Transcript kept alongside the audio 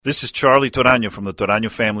This is Charlie Toraño from the Toraño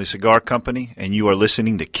Family Cigar Company, and you are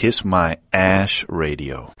listening to Kiss My Ash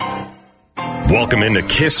Radio. Welcome into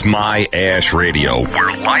Kiss My Ash Radio,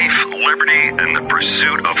 where life, liberty, and the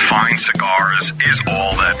pursuit of fine cigars is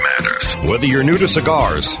all that matters. Whether you're new to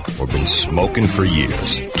cigars or been smoking for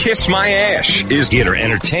years, Kiss My Ash is here to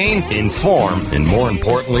entertain, inform, and more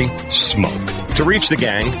importantly, smoke. To reach the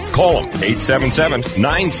gang, call them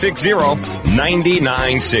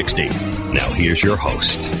 877-960-9960. Now here's your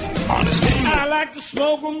host, Honest Abe. I like to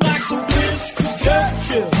smoke them like some Winston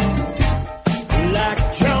Churchill,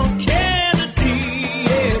 like John Kennedy,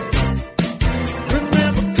 yeah.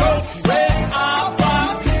 Remember Coach Red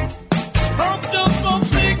Auerbach, smoked up for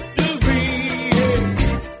victory,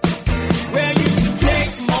 yeah. Well, you can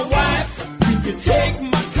take my wife, you can take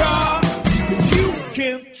my car, but you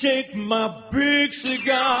can't take my big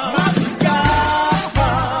cigar. My cigar,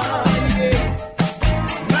 yeah.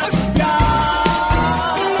 My cigar,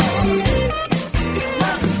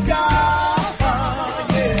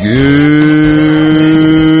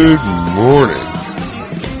 Good morning.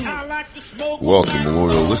 Welcome,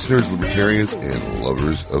 loyal listeners, libertarians, and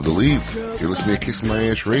lovers of the leaf. You're listening to Kiss My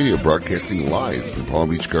Ash Radio, broadcasting live from Palm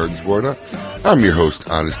Beach Gardens, Florida. I'm your host,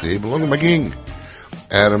 Honest Abe, along with my king,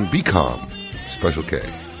 Adam Be Calm, Special K.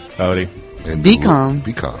 Howdy. And Be calm.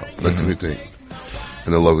 Be Calm. That's the new thing.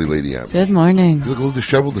 And the lovely lady Abby. Good morning. You look a little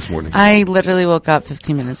disheveled this morning. I literally woke up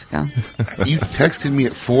 15 minutes ago. You texted me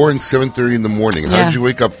at 4 and 7:30 in the morning. How Yeah. did you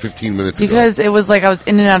wake up 15 minutes ago? Because it was like I was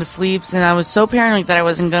in and out of sleeps, and I was so paranoid that I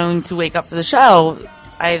wasn't going to wake up for the show.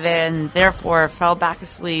 I then, therefore, fell back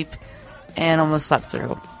asleep and almost slept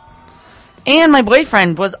through. And my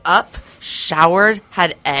boyfriend was up, showered,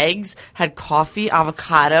 had eggs, had coffee,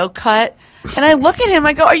 avocado cut. And I look at him,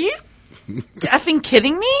 I go, are you effing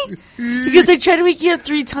kidding me? Because I tried to wake you up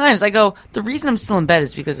 3 times. I go, the reason I'm still in bed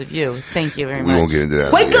is because of you. Thank you very much. We won't get into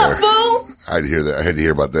that. Wake up, fool! I had to hear that. I had to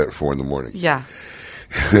hear about that at 4 in the morning. Yeah.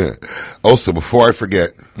 Also, before I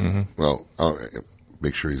forget, well, I'll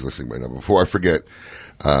make sure he's listening by now. Before I forget,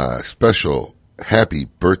 special happy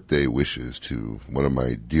birthday wishes to one of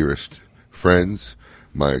my dearest friends,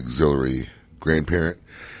 my auxiliary grandparent,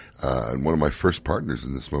 and one of my first partners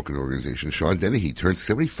in the smoking organization, Sean Dennehy, turned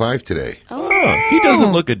 75 today. Oh, he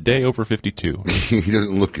doesn't look a day over 52. He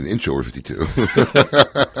doesn't look an inch over 52.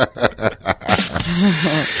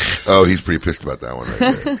 Oh, he's pretty pissed about that one right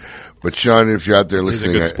there. But Sean, if you're out there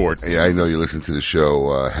listening, He's a good sport. I know you listen to the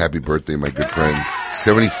show. Happy birthday, my good friend.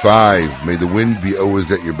 75. May the wind be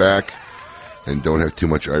always at your back, and don't have too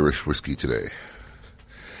much Irish whiskey today.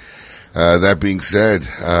 That being said,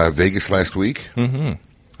 Vegas last week. How'd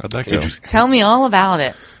that go? Tell me all about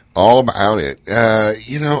it. All about it.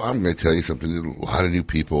 I'm going to tell you something. A lot of new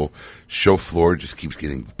people. Show floor just keeps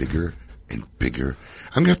getting bigger and bigger.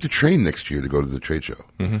 I'm going to have to train next year to go to the trade show.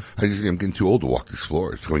 I'm getting too old to walk this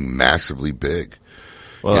floor. It's going massively big.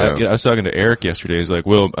 Well, I was talking to Eric yesterday. He's like,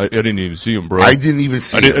 well, I didn't even see him, bro. I didn't even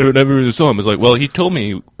see him. I never even saw him. I was like, well, he told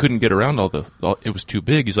me he couldn't get around it was too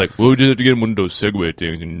big. He's like, well, we just have to get him one of those Segway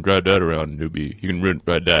things and ride that around. And you can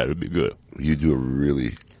ride that. It'd be good. You do a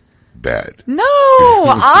really bad. No,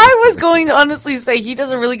 I was going to honestly say he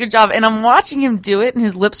does a really good job, and I'm watching him do it, and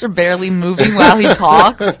his lips are barely moving while he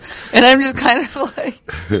talks, and I'm just kind of like...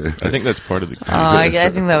 I think that's part of the... I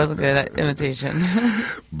think that was a good imitation.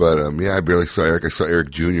 But, I barely saw Eric. I saw Eric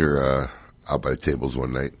Jr. Out by the tables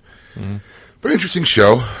one night. But interesting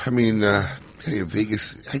show. I mean,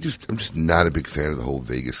 Vegas, I'm just not a big fan of the whole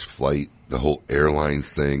Vegas flight, the whole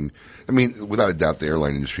airlines thing. I mean, without a doubt, the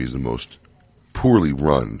airline industry is the most poorly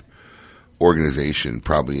run organization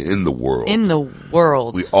probably in the world. In the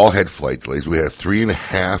world. We all had flight delays. We had a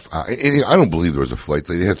 3.5 hour, and I don't believe there was a flight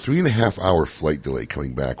delay. They had a 3.5 hour flight delay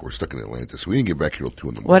coming back. We're stuck in Atlanta, so we didn't get back here till 2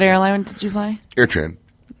 in the morning. What airline did you fly? AirTran.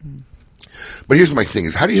 But here's my thing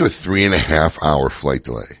is, how do you have a 3.5 hour flight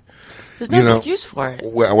delay? There's no excuse for it.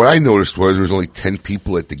 What I noticed was there was only 10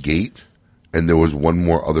 people at the gate, and there was one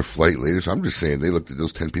more other flight later. So I'm just saying, they looked at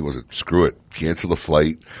those 10 people and said, screw it, cancel the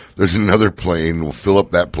flight. There's another plane. We'll fill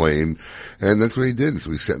up that plane. And that's what he did. So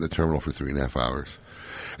we sat in the terminal for 3.5 hours.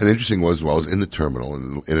 And the interesting was, while I was in the terminal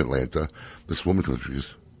in Atlanta, this woman comes and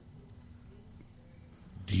goes,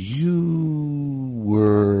 do you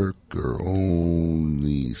work or own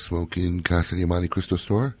the Smoking Casa de Monte Cristo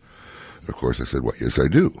store? And of course I said, well, yes, I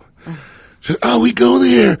do. She said, oh, we go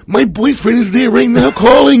there. My boyfriend is there right now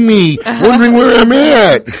calling me, wondering where I'm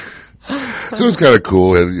at. So it was kind of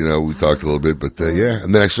cool. And, we talked a little bit, but yeah.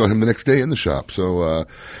 And then I saw him the next day in the shop. So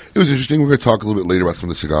it was interesting. We're going to talk a little bit later about some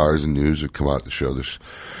of the cigars and news that come out at the show this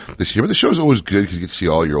year. But the show's always good because you get to see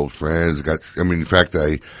all your old friends. In fact,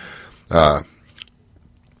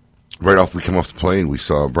 right off, we come off the plane, we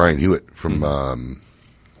saw Brian Hewitt from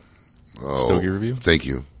Stogie Review? Thank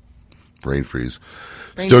you. Brain freeze.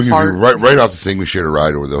 Brain Stogie fart. Review. Right off the thing, we shared a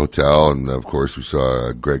ride over the hotel, and of course, we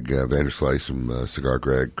saw Greg Vanderslice from Cigar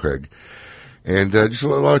Craig. And just a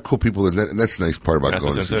lot of cool people, and that's the nice part about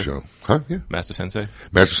Master going to the Sensei? show. Huh? Yeah. Master Sensei?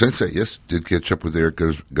 Master Sensei, yes, did catch up with Eric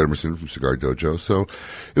Guttermerson from Cigar Dojo. So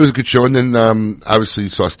it was a good show. And then obviously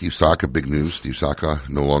you saw Steve Saka, big news. Steve Saka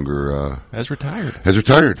no longer Has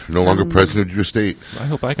retired. no longer president of your state. I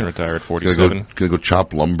hope I can retire at Gonna 47. go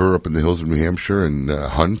chop lumber up in the hills of New Hampshire and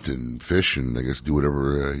hunt and fish and I guess do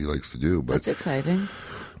whatever he likes to do. But That's exciting.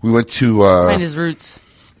 we went to Find his roots.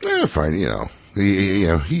 fine, you know.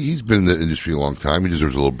 He's been in the industry a long time. He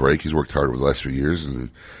deserves a little break. He's worked hard over the last few years and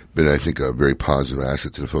been, I think, a very positive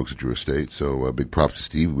asset to the folks at Drew Estate. So big props to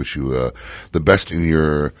Steve. Wish you the best in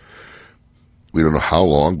your, we don't know how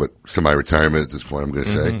long, but semi-retirement at this point, I'm going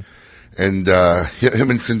to say. And him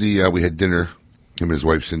and Cindy, we had dinner. Him and his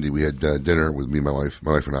wife, Cindy, we had dinner with me and my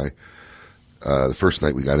wife and I. The first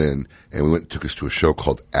night we got in, and we went and took us to a show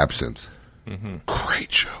called Absinthe.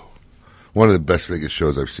 Great show. One of the best Vegas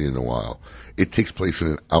shows I've seen in a while. It takes place in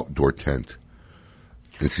an outdoor tent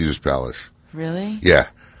in Caesar's Palace. Really? Yeah.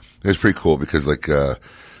 It was pretty cool because, like, it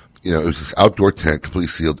was this outdoor tent, completely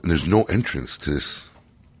sealed, and there's no entrance to this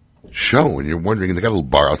show. And you're wondering, and they got a little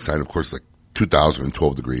bar outside, of course, like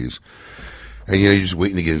 2,012 degrees. And, you're just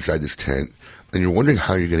waiting to get inside this tent. And you're wondering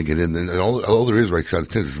how you're going to get in. And all there is right outside the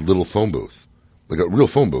tent is this little phone booth, like a real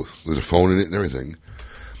phone booth. There's a phone in it and everything.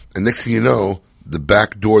 And next thing you know, the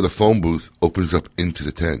back door of the phone booth opens up into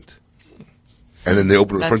the tent. And then they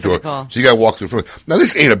open the That's front door. pretty cool. So you got to walk through the front. Now,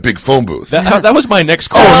 this ain't a big phone booth. That was my next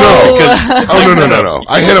question. Oh, no.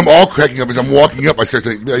 I had them all cracking up. As I'm walking up, I start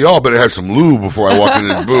thinking, y'all better have some lube before I walk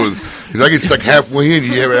into this booth. Because I get stuck halfway in,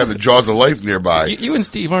 you ever have the jaws of life nearby. You and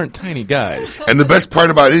Steve aren't tiny guys. And the best part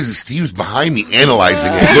about it is Steve's behind me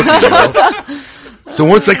analyzing it, looking, So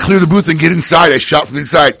once I clear the booth and get inside, I shout from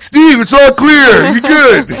inside, Steve, it's all clear. You're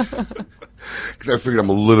good. Because I figured I'm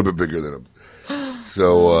a little bit bigger than him.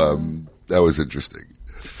 So that was interesting.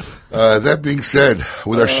 That being said,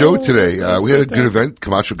 with our show today, we had a good event.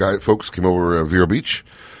 Camacho folks came over Vero Beach,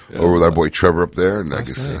 over with our boy Trevor up there, and I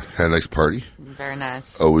guess had a nice party. Very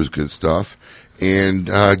nice. Always good stuff. And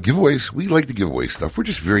giveaways, we like to give away stuff. We're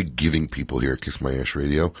just very giving people here at Kiss My Ash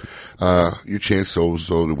Radio. Your chance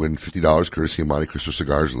also to win $50 courtesy of Monte Cristo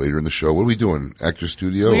Cigars later in the show. What are we doing? Actor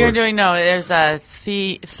Studio? We are doing, there's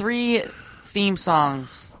three theme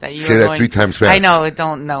songs that you Say are that going 3 times fast. I know,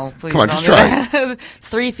 don't know. Please Come on, don't just do try. that.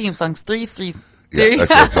 3 theme songs. Three. Yeah, that's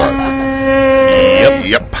what I thought.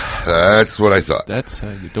 Yep. That's what I thought. That's how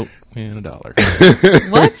you don't win a dollar.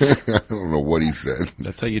 What? I don't know what he said.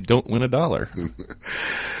 That's how you don't win a dollar.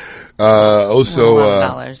 Also,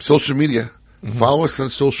 $11. social media. Follow us on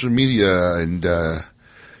social media, and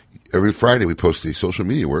every Friday we post a social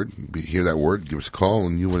media word. You hear that word, give us a call,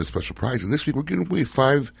 and you win a special prize. And this week we're giving away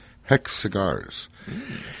 5 Hex cigars.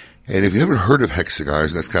 And if you haven't heard of Hex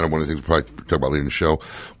cigars, and that's kind of one of the things we'll probably talk about later in the show,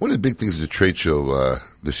 one of the big things at the trade show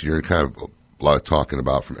this year, and kind of a lot of talking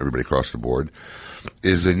about from everybody across the board,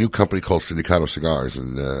 is a new company called Sindicato Cigars.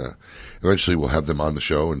 And eventually we'll have them on the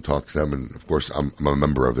show and talk to them. And, of course, I'm a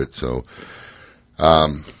member of it, so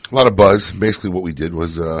a lot of buzz. Basically what we did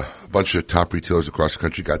was a bunch of top retailers across the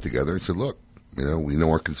country got together and said, look, we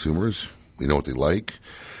know our consumers. We know what they like.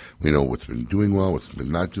 We know what's been doing well, what's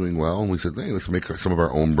been not doing well. And we said, hey, let's make some of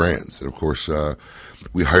our own brands. And, of course,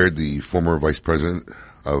 we hired the former vice president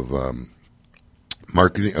of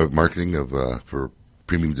marketing for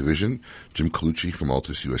Premium Division, Jim Colucci from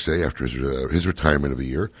Altus USA, after his retirement of a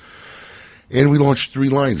year. And we launched 3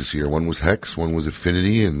 lines this year. One was Hex, one was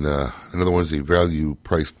Affinity, and another one is a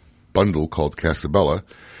value-priced bundle called Castabella.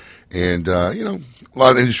 And, a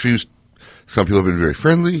lot of industries, some people have been very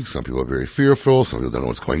friendly, some people are very fearful, some people don't know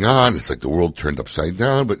what's going on. It's like the world turned upside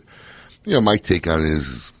down. But, my take on it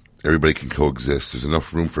is everybody can coexist. There's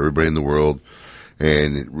enough room for everybody in the world.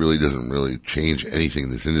 And it really doesn't really change anything in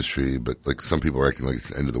this industry. But, like, some people are acting like it's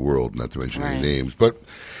the end of the world, not to mention any names. But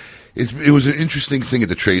it was an interesting thing at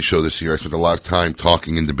the trade show this year. I spent a lot of time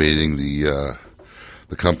talking and debating the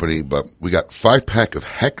company. But we got 5-pack of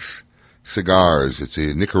Hex cigars. It's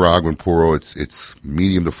a Nicaraguan Puro. It's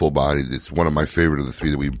medium to full bodied. It's one of my favorite of the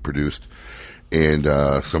 3 that we produced. And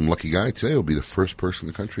some lucky guy today will be the first person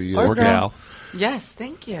in the country. Or gal. Yes,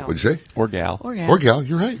 thank you. What'd you say? Or gal. Or gal,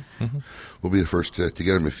 you're right. We'll be the first to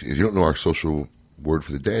get them. If you don't know our social word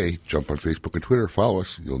for the day, jump on Facebook and Twitter. Follow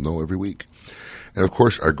us. You'll know every week. And, of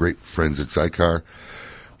course, our great friends at Zycar,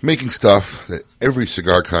 making stuff that every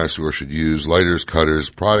cigar connoisseur should use, lighters, cutters,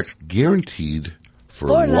 products guaranteed for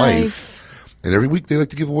life. And every week they like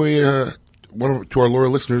to give away to our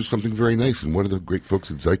loyal listeners something very nice. And what are the great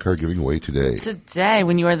folks at Zycar giving away today? Today,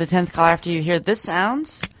 when you are the 10th caller after you hear this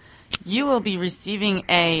sounds, you will be receiving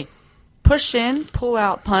a push-in,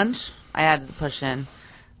 pull-out punch. I added the push-in.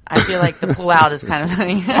 I feel like the pull-out is kind of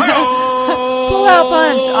funny. Pull-out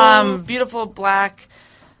punch. Beautiful black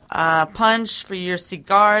punch for your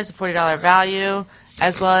cigars, a $40 value,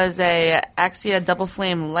 as well as a Axia Double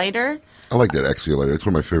Flame lighter. I like that Axia lighter. It's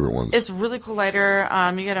one of my favorite ones. It's a really cool lighter.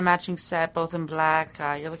 You get a matching set, both in black.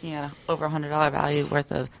 You're looking at over $100 value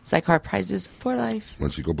worth of Zycar prizes for life.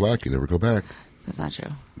 Once you go black, you never go back. That's not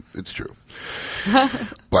true. It's true.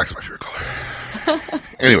 Black's my favorite color.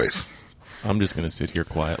 Anyways. I'm just going to sit here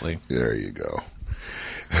quietly. There you go.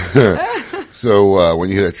 So when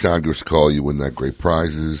you hear that sound, give us a call. You win that great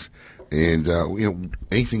prizes. And,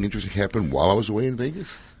 anything interesting happened while I was away in Vegas?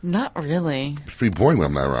 Not really. It's pretty boring when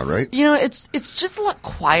I'm not around, right? It's just a lot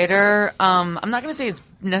quieter. I'm not going to say it's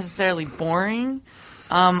necessarily boring.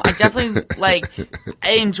 I definitely,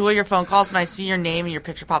 I enjoy your phone calls. When I see your name and your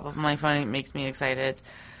picture pop up on my phone, it makes me excited.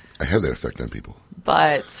 I have that effect on people.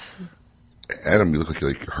 But Adam, you look like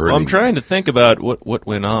you're hurting. Well, I'm trying to think about what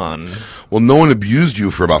went on. Well, no one abused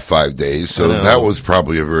you for about 5 days, so that was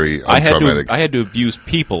probably a very traumatic. I had to abuse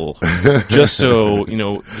people just so,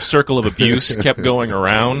 the circle of abuse kept going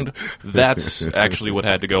around. That's actually what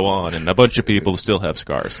had to go on, and a bunch of people still have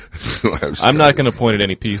scars. I'm not going to point at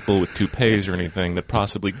any people with toupees or anything that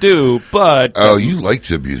possibly do, but... Oh, you like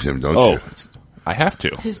to abuse him, don't you? I have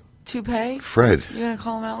to. His toupee? Fred. You gonna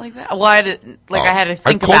call him out like that? Well, I had to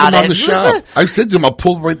think I about called him it. on the shop. I said to him, I'll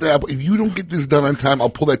pull right there. If you don't get this done on time, I'll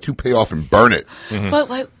pull that toupee off and burn it. Mm-hmm. But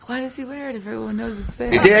why does he wear it if everyone knows it's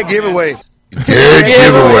there? Dead giveaway. Dead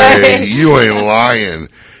giveaway. You ain't lying.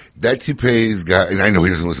 That toupee's got, and I know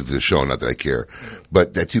he doesn't listen to the show, not that I care,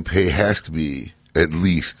 but that toupee has to be at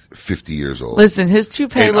least 50 years old. Listen, his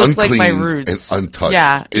toupee and looks like my uncleaned roots. and untouched.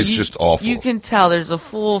 Yeah, it's just awful. You can tell there's a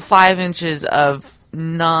full 5 inches of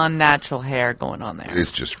non-natural hair going on there.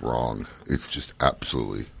 It's just wrong. It's just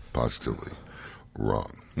absolutely, positively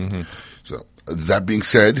wrong. Mm-hmm. So, that being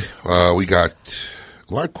said, we got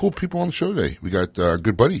a lot of cool people on the show today. We got our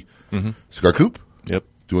good buddy, Cigar Coop. Yep.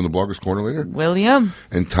 Doing the Bloggers Corner later. William.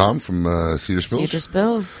 And Tom from Cedar Spills. Cedar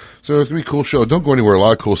Spills. So it's going to be a cool show. Don't go anywhere. A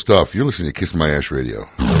lot of cool stuff. You're listening to Kiss My Ash Radio.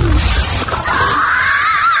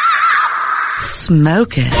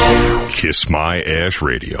 Smoke it. Kiss My Ash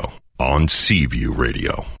Radio on Seaview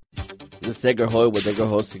Radio. This is Edgar Hoy with Edgar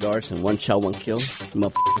Hoy Cigars and One Shot, One Kill. You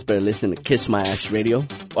motherfuckers better listen to Kiss My Ash Radio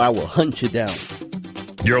or I will hunt you down.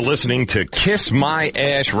 You're listening to Kiss My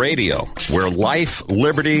Ash Radio, where life,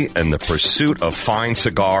 liberty, and the pursuit of fine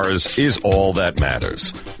cigars is all that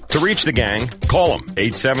matters. To reach the gang, call them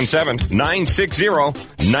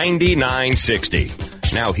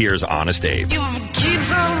 877-960-9960. Now here's Honest Abe. Keeps on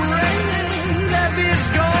raining, love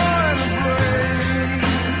is going to break.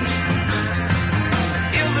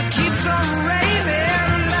 If it keeps on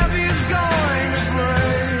raining, love is going to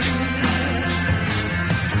break.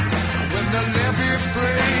 When the levee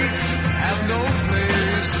breaks, have no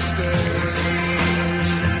place to stay.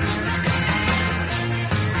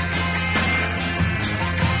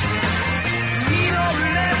 Need no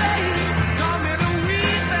levee, come in a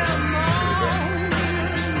weep and moan.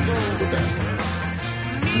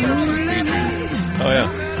 Oh,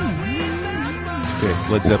 yeah. It's okay.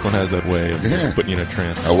 Led Zeppelin has that way of Yeah. putting you in a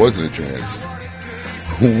trance. I was in a trance.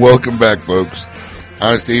 Welcome back, folks.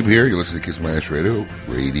 Honest Abe here. You're listening to Kiss My Ash Radio.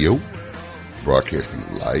 Broadcasting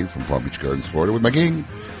live from Palm Beach Gardens, Florida with my gang,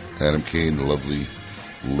 Adam Kane, the lovely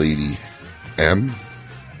Lady M.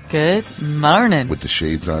 Good morning. With the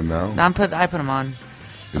shades on now. I put them on.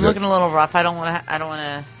 I'm that- looking a little rough. I don't want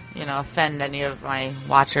to, offend any of my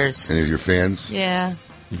watchers. Any of your fans? Yeah.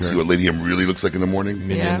 You see what Lady M really looks like in the morning?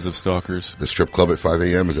 Minions of stalkers. The strip club at 5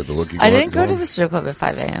 a.m. Is that the look you I go didn't go to for? the strip club at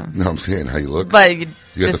 5 a.m. No, I'm saying how you look. But You got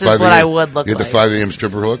this the is 5 what I a.m. would look You like. get the 5 a.m.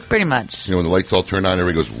 stripper look? Pretty much. You know, when the lights all turn on,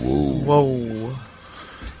 everybody goes, whoa. Whoa.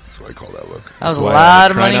 That's what I call that look. That was a Why lot I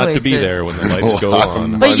of try money not wasted. to be there when the lights go lot of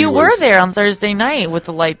on. money. But you was- were there on Thursday night with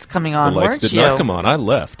the lights coming The on, lights weren't did you? not come on. I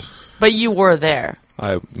left. But you were there.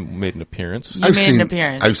 I made an appearance. You made an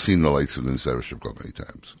appearance. I've seen the lights from the inside of a strip club many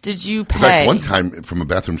times. Did you In pay? fact, one time from a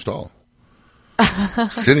bathroom stall.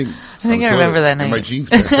 Sitting. I think on the I remember toilet, that and night. my jeans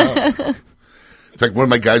passed out. In fact, one of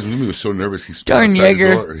my guys with me was so nervous he stood Darn outside the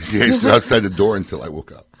Jaeger. door. Yeah, he stood outside the door until I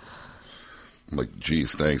woke up. I'm like,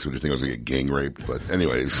 geez, thanks. Would you think I was going to get gang raped? But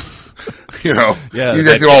anyways, you know. Yeah, he's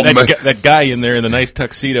that, acting all that guy in there in the nice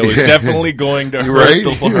tuxedo is definitely going to Right?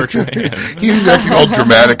 hurt your hand. He was acting all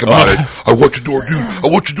dramatic about it. I watched your door, dude. I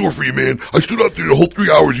watched your door for you, man. I stood out there the whole 3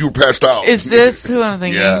 hours you were passed out. Is this who I'm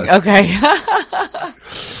thinking? Yeah. Okay.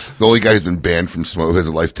 The only guy who's been banned from smoke, who has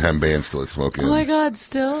a lifetime ban still at smoking. Oh my God!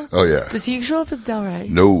 Still? Oh, yeah. Does he show up as Delray?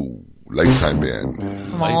 No, lifetime ban.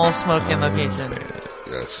 From all smoking locations.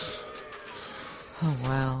 Yes. Oh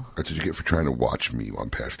wow! That's what you get for trying to watch me while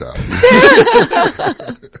I'm passed out.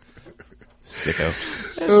 Sicko.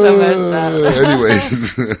 That's so messed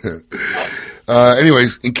up.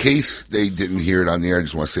 Anyways, in case they didn't hear it on the air, I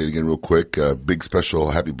just want to say it again real quick. Big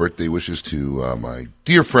special happy birthday wishes to my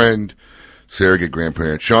dear friend, surrogate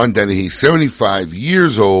grandparent, Sean Dennehy, 75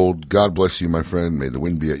 years old. God bless you, my friend. May the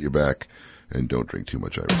wind be at your back. And don't drink too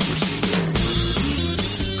much Irish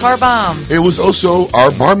whiskey. Car bombs. It was also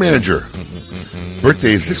our bar manager.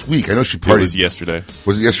 Birthday is this week. I know she partied. It was yesterday.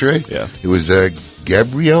 Was it yesterday? Yeah. It was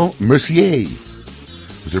Gabrielle Mercier.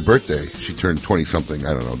 It was her birthday. She turned 20-something.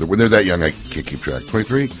 I don't know. When they're that young, I can't keep track.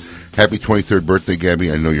 23? Happy 23rd birthday,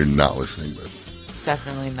 Gabby. I know you're not listening, but...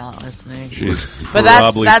 Definitely not listening. She's But that's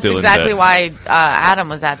probably still in exactly bed. why Adam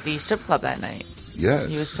was at the strip club that night. Yes.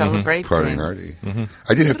 He was celebrating. Partying hardy.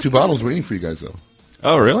 I did have 2 bottles waiting for you guys, though.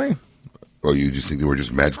 Oh, really? Oh, you just think they were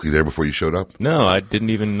just magically there before you showed up? No, I didn't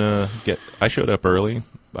even I showed up early.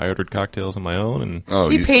 I ordered cocktails on my own, and Oh,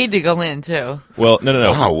 He paid to go in too. well,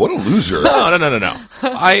 no. Wow, what a loser. No.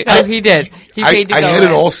 No, he did. He paid to I go had in.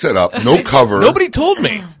 it all set up. No cover. Nobody told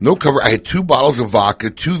me. No cover. I had 2 bottles of vodka,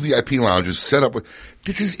 2 VIP lounges set up.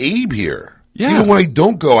 This is Abe here. Yeah. Even when I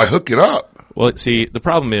don't go, I hook it up. Well, see, the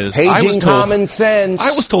problem is, Paging common sense.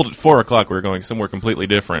 I was told at 4:00 we were going somewhere completely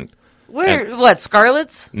different. Where? What?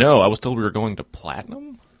 Scarlet's? No, I was told we were going to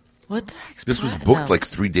Platinum. What the heck's This was Platinum? booked like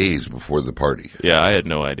 3 days before the party. Yeah, I had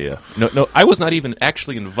no idea. No, I was not even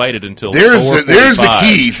actually invited until There's the 4:45.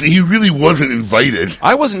 key. See, he really wasn't invited.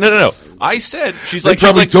 I wasn't. No. I said she's They like,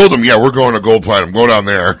 probably told him, yeah, we're going to Gold Platinum. Go down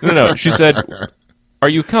there. No. She said, "Are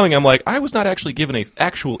you coming?" I'm like, I was not actually given a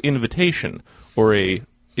actual invitation or a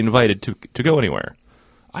invited to go anywhere.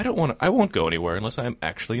 I won't go anywhere unless I'm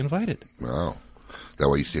actually invited. Wow. That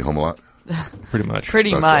why you stay home a lot? Pretty much. Pretty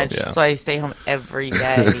That's much. all, yeah. So I stay home every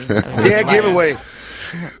day. Yeah, giveaway.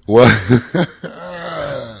 What?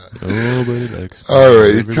 Nobody likes me. All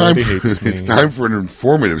right, it's Everybody hates me. it's time for an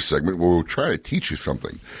informative segment where we'll try to teach you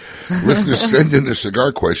something. Listeners send in their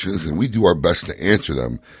cigar questions, and we do our best to answer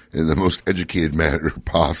them in the most educated manner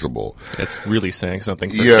possible. That's really saying something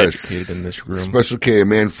for Yes. educated in this room. Special K, a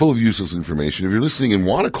man full of useless information. If you're listening and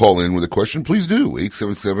want to call in with a question, please do.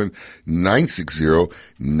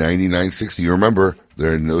 877-960-9960. Remember,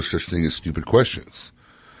 there are no such thing as stupid questions.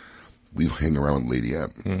 We hang around with Lady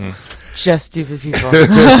M. Just stupid people.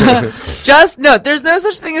 There's no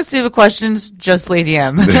such thing as stupid questions, just Lady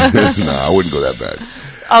M. No, I wouldn't go that bad.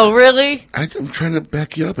 Oh, really? I'm trying to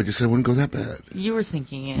back you up. I just said I wouldn't go that bad. You were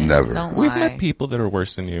thinking it. Never. Don't We've lie. met people that are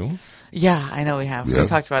worse than you. Yeah, I know we have. Yeah. We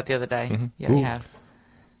talked about it the other day. Yeah, we have.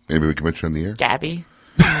 Maybe we can mention on the air? Gabby?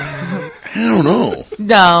 I don't know.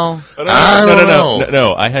 No. I don't know.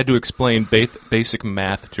 No. I had to explain basic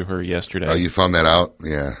math to her yesterday. Oh, you found that out?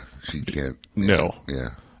 Yeah. She can't. No. Yeah.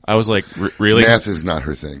 I was like, really? Math is not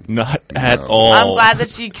her thing. Not at No. all. I'm glad that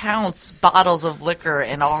she counts bottles of liquor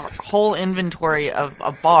in our whole inventory of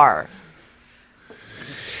a bar.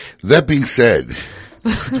 That being said,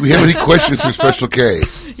 do we have any questions for Special K?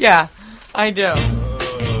 Yeah, I do. All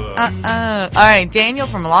right, Daniel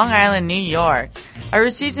from Long Island, New York. I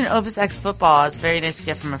received an Opus X football as a very nice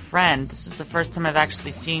gift from a friend. This is the first time I've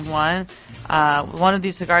actually seen one of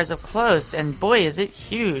these cigars up close, and boy, is it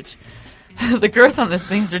huge. The girth on this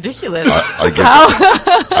thing's ridiculous.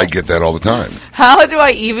 I get that all the time. How do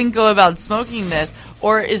I even go about smoking this?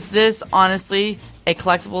 Or is this honestly a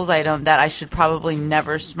collectibles item that I should probably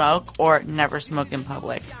never smoke or never smoke in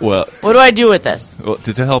public? Well, What do I do with this?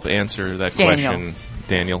 to help answer that Daniel. question,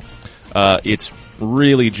 Daniel, it's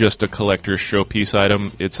really just a collector's showpiece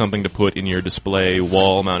item. It's something to put in your display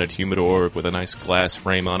wall-mounted humidor with a nice glass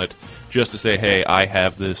frame on it, just to say, hey, I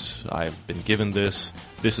have this, I've been given this,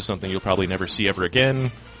 this is something you'll probably never see ever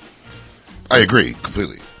again. I agree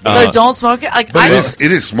completely. So don't smoke it? Like, But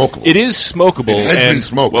it is smokable. It is smokable. It has and, been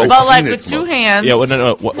smoked. well, I've but seen like it with two smoked. hands, yeah, well,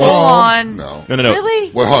 no. full on. No. No.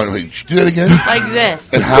 Really? Well, hold on. Wait, should you do that again? Like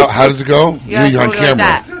this. And how does it go? Yeah, You're on it's gonna go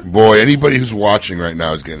like camera. Boy, anybody who's watching right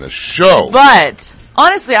now is getting a show. But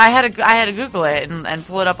honestly, I had to Google it and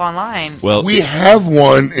pull it up online. Well, We have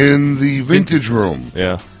one in the vintage room.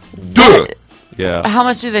 yeah. Duh! Yeah. How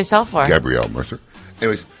much do they sell for? Gabrielle Mercer.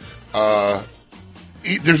 Anyways,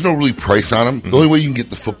 There's no really price on them. The only way you can get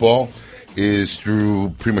the football is through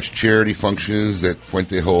pretty much charity functions that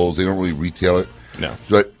Fuente holds. They don't really retail it. No.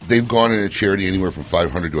 But they've gone in a charity anywhere from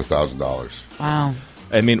 $500 to $1,000. Wow.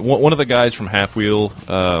 I mean, one of the guys from Half Wheel,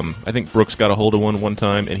 I think Brooks got a hold of one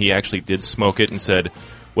time, and he actually did smoke it and said,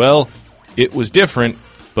 well, it was different,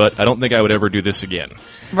 but I don't think I would ever do this again.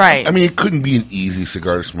 Right. I mean, it couldn't be an easy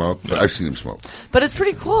cigar to smoke, but I've seen him smoke. But it's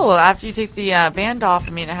pretty cool. After you take the band off,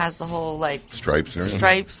 I mean, it has the whole, like... Stripes and everything.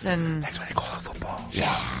 Stripes and... That's what they call it football.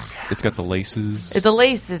 Yeah. It's got the laces. The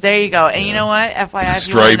laces, there you go. And you know what? FYI, if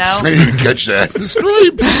you Stripes. want to I know... didn't even catch that. The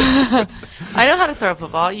stripes. I know how to throw a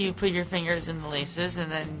football. You put your fingers in the laces and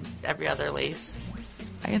then every other lace.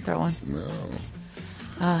 I can throw one. No.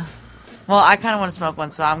 Well, I kind of want to smoke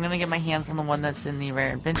one, so I'm going to get my hands on the one that's in the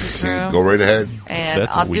rare and vintage room. Go right ahead. And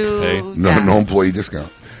That's a I'll week's do... pay. No employee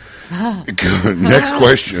discount. Next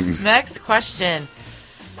question. Next question.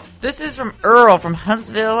 This is from Earl from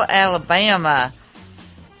Huntsville, Alabama.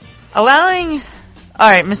 All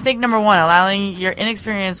right, mistake number 1, allowing your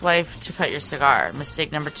inexperienced wife to cut your cigar.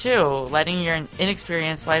 Mistake number 2, letting your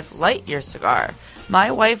inexperienced wife light your cigar.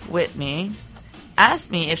 My wife, Whitney, asked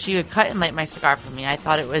me if she would cut and light my cigar for me. I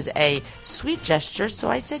thought it was a sweet gesture, so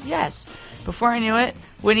I said yes. Before I knew it,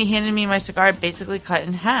 Whitney handed me my cigar basically cut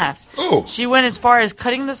in half. Oh. She went as far as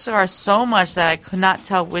cutting the cigar so much that I could not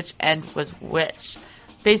tell which end was which.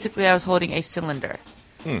 Basically, I was holding a cylinder.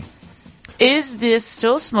 Is this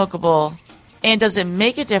still smokable, and does it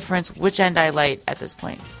make a difference which end I light at this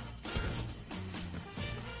point?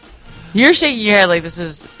 You're shaking your head like this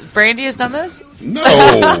is... Brandy has done this? No.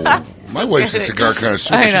 My wife's a cigar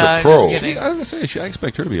connoisseur. I She's know, a I'm pro. just kidding. I was going to say, I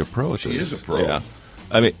expect her to be a pro at She this. is a pro. Yeah.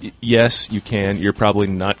 I mean, yes, you can. You're probably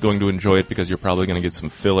not going to enjoy it because you're probably going to get some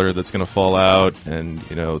filler that's going to fall out, and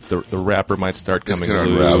the wrapper might start coming gonna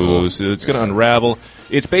unravel. loose. It's going to unravel.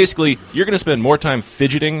 It's basically you're going to spend more time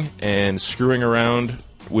fidgeting and screwing around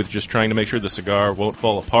with just trying to make sure the cigar won't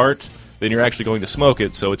fall apart than you're actually going to smoke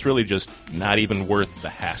it. So it's really just not even worth the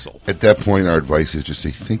hassle. At that point, our advice is just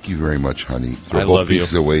say, thank you very much, honey. Throw I both love you.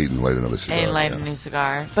 pieces away and light another cigar. And light a new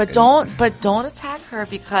cigar. But don't attack her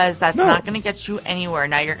because that's not going to get you anywhere.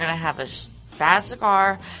 Now you're going to have a bad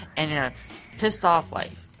cigar and a pissed off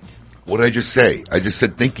wife. What did I just say? I just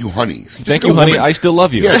said, thank you, honey. Just Thank a you, honey. woman. I still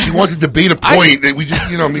love you. Yeah, she wants to debate a point that we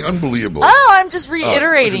just, unbelievable. Oh, I'm just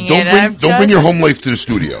reiterating Listen, don't bring your home life to the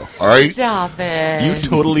studio, all right? Stop it. You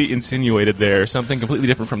totally insinuated there something completely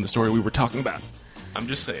different from the story we were talking about. I'm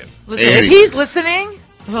just saying. Listen, Andy. if he's listening...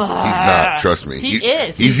 He's not, trust me. He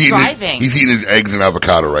is. He's eating driving. He's eating his eggs and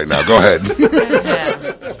avocado right now. Go ahead.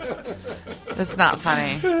 That's not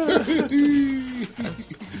funny.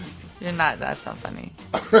 That's not funny.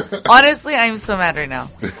 Honestly, I'm so mad right now.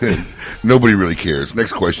 Nobody really cares.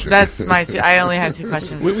 Next question. That's my two. I only had 2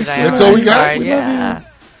 questions today. That's all we got? Sorry, We yeah.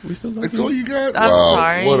 We still love That's you. all you got? I'm Wow,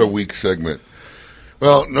 sorry. What a weak segment.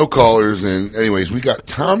 Well, no callers. And anyways, we got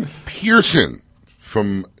Tom Pearson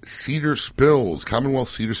from Cedar Spills, Commonwealth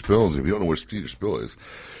Cedar Spills. If you don't know what Cedar Spill is,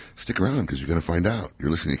 stick around because you're going to find out. You're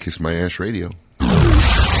listening to Kiss My Ash Radio.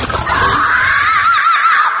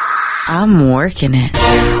 I'm working it.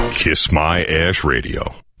 Kiss My Ash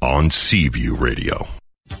Radio on Seaview Radio.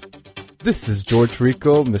 This is George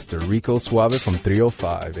Rico, Mr. Rico Suave from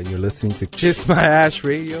 305, and you're listening to Kiss My Ash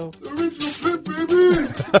Radio.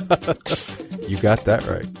 You got that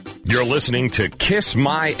right. You're listening to Kiss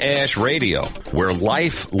My Ash Radio, where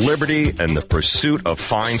life, liberty, and the pursuit of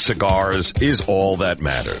fine cigars is all that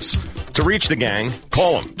matters. To reach the gang,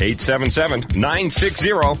 call them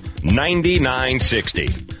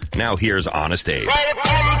 877-960-9960. Now here's Honest Abe.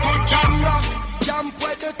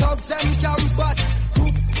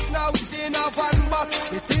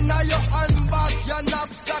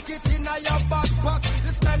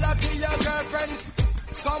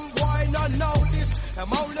 Some boy not know this.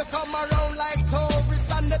 Them only come around like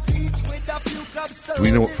tourists on the beach with a few clubs. Do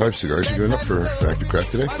we know what 5 cigars you're going up for Factory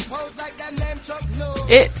Craft today?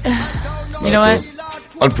 You know what?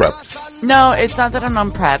 Unprepped. No, it's not that I'm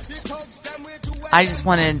unprepped. I just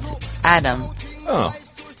wanted Adam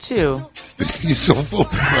to. You're so full of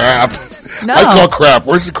crap. No. I call crap.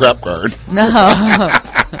 Where's the crap card? No.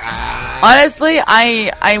 Honestly,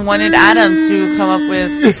 I wanted Adam to come up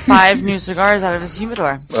with 5 new cigars out of his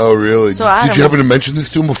humidor. Oh, really? So Adam, did you happen to mention this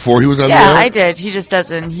to him before he was on the Yeah, air? I did. He just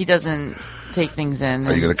doesn't. take things in.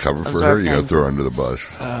 Are you going to cover for her? Or are you going to throw her under the bus?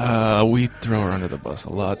 We throw her under the bus a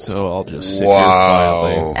lot, so I'll just sit here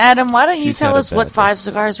quietly. Adam, why don't you She's tell had a us what bad 5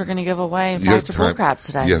 cigars we're going to give away You have back to time- Bullcrap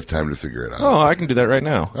today? You have time to figure it out. Oh, I can do that right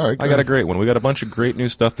now. All right, go I got a ahead. great one. We got a bunch of great new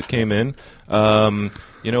stuff that came in.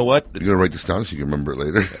 You know what? You're going to write this down so you can remember it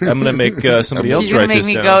later? I'm going to make somebody else He's gonna write make this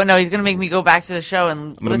me down. go. No, he's gonna make me go back to the show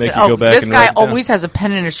and gonna listen. make you go back This and guy write it down. always has a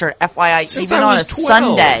pen in his shirt. FYI, Since even I on a was 12.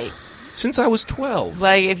 Sunday. Since I was 12.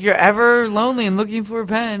 Like, if you're ever lonely and looking for a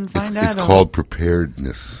pen, find It's Adam. called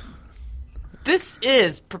preparedness. This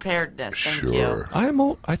is preparedness. Thank you. Sure.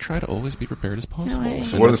 I try to always be prepared as possible. hey.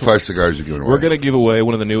 So what are the 5 cigars you're giving away? We're going to give away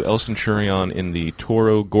one of the new El Centurion in the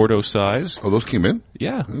Toro Gordo size. Oh, those came in?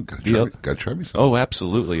 Yeah. Oh, gotta try me some. Oh,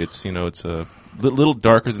 absolutely. It's it's a little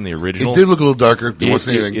darker than the original. It did look a little darker. Do you want to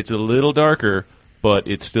say anything? It's a little darker, but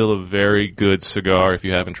it's still a very good cigar. If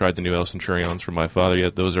you haven't tried the new El Centurions from my father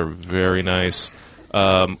yet, those are very nice.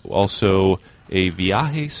 Also, a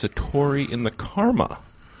Viaje Satori in the Karma.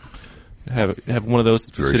 Have one of those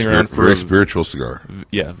that's been sitting around for very spiritual cigar.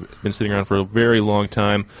 Yeah, been sitting around for a very long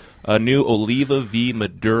time. A new Oliva V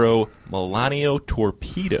Maduro Melanio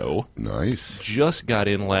Torpedo. Nice. Just got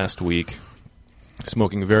in last week.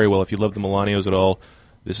 Smoking very well. If you love the Melanios at all,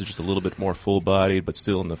 this is just a little bit more full-bodied, but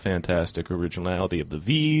still in the fantastic originality of the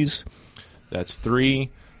Vs. That's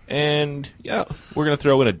 3. And, yeah, we're going to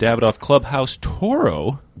throw in a Davidoff Clubhouse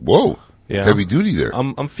Toro. Whoa. Yeah. Heavy duty there.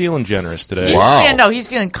 I'm feeling generous today. He's Wow. he's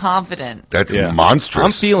feeling confident. That's Yeah. monstrous.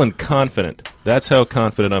 I'm feeling confident. That's how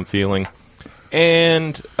confident I'm feeling.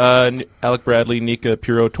 And Alec Bradley Nika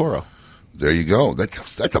Puro Toro. There you go.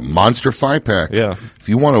 That's a monster 5-pack. Yeah. If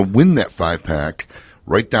you want to win that 5-pack,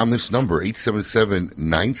 write down this number,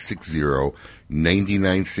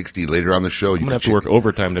 877-960-9960. Later on the show, I'm going to have to work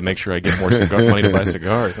overtime to make sure I get more money to buy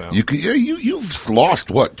cigars now. You've lost,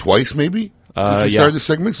 what, twice maybe? Since we yeah. started the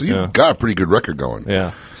segment, so you've got a pretty good record going.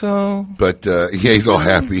 Yeah. So, But, he's all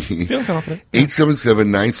happy. feeling confident.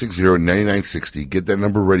 877-960-9960. Get that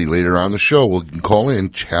number ready later on the show. We'll call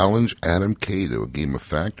in, challenge Adam K to a game of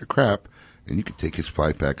fact or crap, and you can take his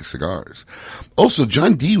 5-pack of cigars. Also,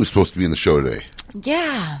 John D. was supposed to be in the show today.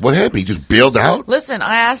 Yeah. What happened? He just bailed out? Listen,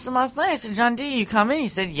 I asked him last night. I said, John D, you coming? He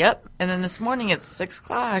said, yep. And then this morning at 6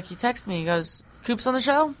 o'clock, he texted me. He goes, Coop's on the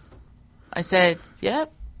show? I said,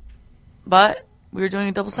 yep. But we were doing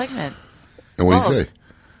a double segment. And what did he Both. say?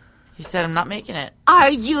 He said, I'm not making it.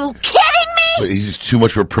 Are you kidding me? So he's just too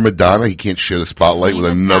much of a prima donna. He can't share the spotlight with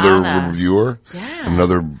Prima another donna. reviewer? Yeah.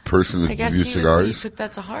 Another person that I guess reviews he cigars? took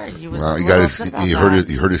that to heart. He was Wow, a he little got upset about he that.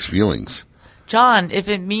 hurt his feelings. John, if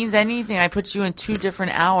it means anything, I put you in 2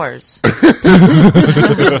 different hours. You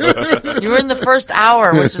were in the first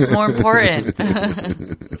hour, which is more important.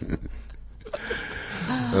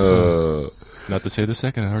 Not to say the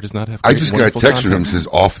second hour does not have. I great, just got a wonderful text from him content. that says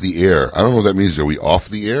off the air. I don't know what that means. Are we off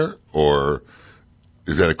the air or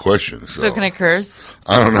is that a question? So can I curse?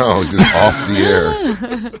 I don't know. It's just off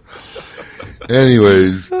the air.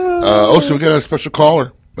 Anyways, also we got a special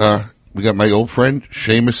caller. We got my old friend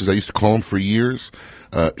Seamus, as I used to call him for years.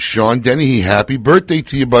 Sean Denny, happy birthday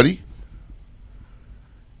to you, buddy.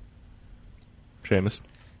 Seamus.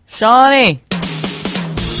 Shawnee.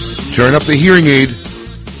 Turn up the hearing aid.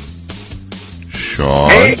 Sean,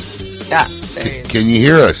 Hey. Yeah, there he is. can you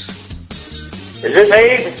hear us? Is this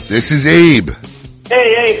Abe? This is Abe.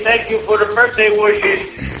 Hey, thank you for the birthday wishes.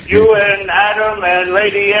 You and Adam and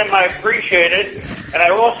Lady M, I appreciate it. And I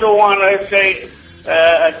also want to say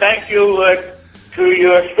thank you to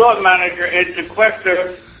your store manager in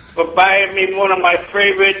Sequester for buying me one of my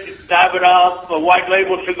favorite Davidoff white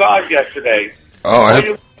label cigars yesterday.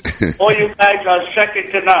 Oh, All you guys are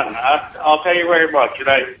second to none. I'll tell you very much. And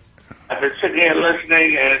I've been sitting here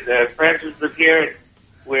listening, and Francis was here, and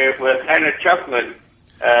we're kind of chuckling.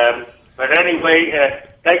 But anyway,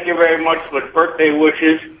 thank you very much for the birthday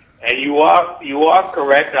wishes. And you are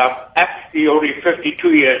correct. I'm actually only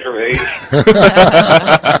 52 years of age.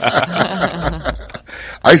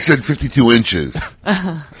 I said 52 inches.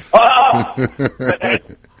 Oh,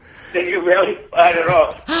 did you really? I don't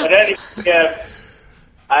know. But anyway,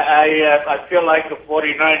 I feel like a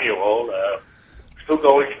 49-year-old, still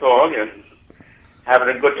going strong and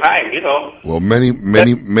having a good time, you know. Well, many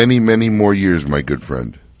more years, my good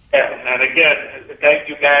friend. Yeah, and again, thank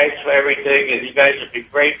you guys for everything, and you guys have been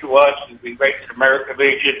great to us. You've been great to the American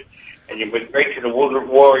Legion, and you've been great to the Wounded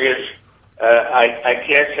Warriors. I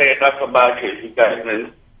can't say enough about you. You guys have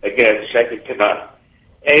been, again, second to none.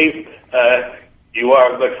 Abe, you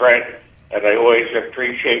are a good friend, and I always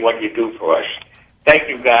appreciate what you do for us. Thank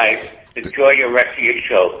you, guys. Enjoy your rest of your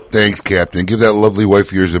show. Thanks, Captain. Give that lovely wife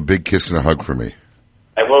of yours a big kiss and a hug for me.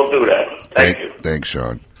 I will do that. Thank you. Thanks,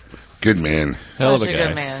 Sean. Good man. Hell of a Such a guy.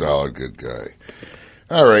 good man. Solid good guy.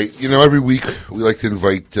 All right. You know, every week we like to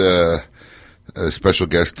invite a special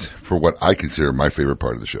guest for what I consider my favorite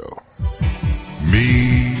part of the show.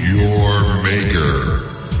 Meet your maker.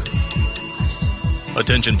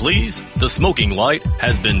 Attention, please. The smoking light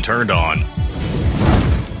has been turned on.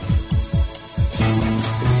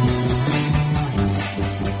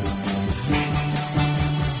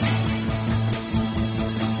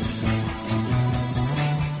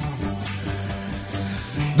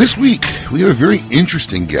 This week, we have a very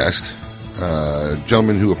interesting guest. A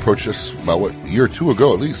gentleman who approached us about, a year or two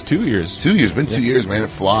ago at least? 2 years. 2 years. Been 2 years, man. It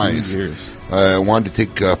flies. 2 years. Wanted to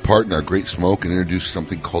take part in our Great Smoke and introduce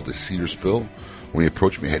something called the Cedar Spill. When he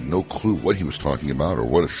approached me, I had no clue what he was talking about or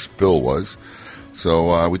what a spill was.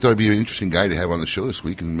 So we thought it'd be an interesting guy to have on the show this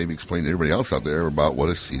week and maybe explain to everybody else out there about what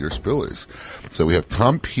a Cedar Spill is. So we have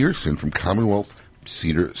Tom Pearson from Commonwealth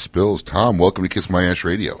Cedar Spills. Tom, welcome to Kiss My Ash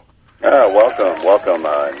Radio. Welcome,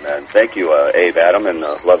 and thank you, Abe, Adam, and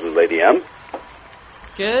lovely Lady M.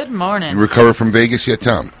 Good morning. You recovered from Vegas yet,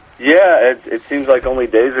 Tom? Yeah, it seems like only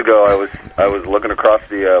days ago I was looking across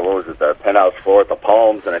the penthouse floor at the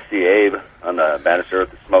Palms, and I see Abe on the banister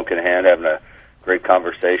with the smoke in hand, having a great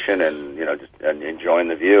conversation, and just enjoying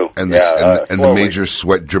the view. And the major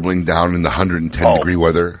sweat dribbling down in the 110 degree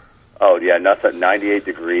weather. Oh yeah, nothing. 98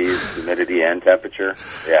 degrees, humidity and temperature.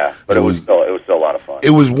 Yeah, but it was still a lot of fun. It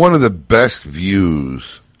was one of the best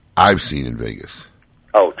views I've seen in Vegas.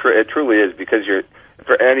 Oh, it truly is, because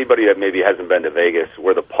for anybody that maybe hasn't been to Vegas,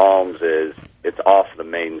 where the Palms is, it's off the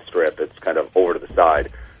main strip. It's kind of over to the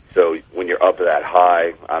side. So when you're up that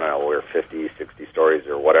high, I don't know, we're 50, 60 stories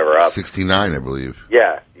or whatever up. 69, I believe.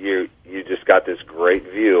 Yeah, you just got this great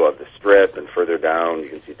view of the strip, and further down you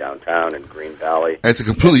can see downtown and Green Valley. And it's a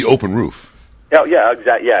completely open roof. Yeah,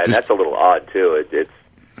 exactly. Yeah, and that's a little odd too.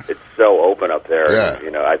 It's so open up there. Yeah.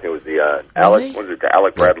 I think it was the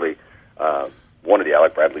Alec Bradley, one of the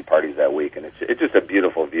Alec Bradley parties that week, and it's just a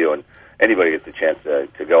beautiful view. And anybody gets a chance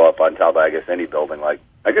to go up on top of, I guess, any building. Like,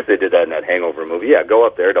 I guess they did that in that Hangover movie. Yeah, go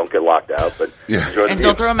up there, don't get locked out, but enjoy the And view.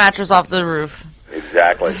 don't throw a mattress off the roof.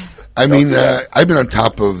 Exactly. I mean, I've been on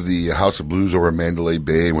top of the House of Blues over at Mandalay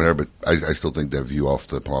Bay and whatever, but I still think that view off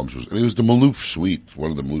the Palms was. It was the Maloof Suite,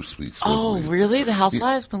 one of the Maloof Suites. Oh, really? The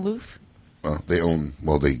Housewives, Maloof? Well,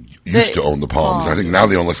 they used to own the Palms. I think now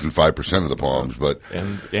they own less than 5% of the Palms, but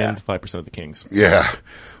and 5% of the Kings. Yeah,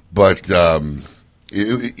 but I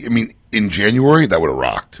mean, in January that would have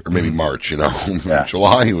rocked, or maybe March.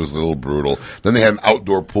 July it was a little brutal. Then they had an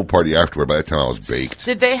outdoor pool party afterward. By that time, I was baked.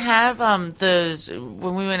 Did they have those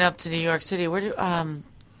when we went up to New York City? Where do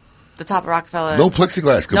the top of Rockefeller? No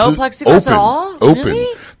plexiglass. No plexiglass at all. Open.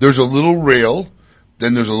 Really? There's a little rail.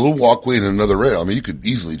 Then there's a little walkway and another rail. I mean, you could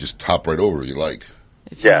easily just top right over if you like.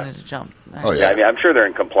 If you wanted to jump. Oh yeah. I mean, I'm sure they're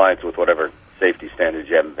in compliance with whatever safety standards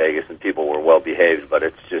you have in Vegas, and people were well behaved, but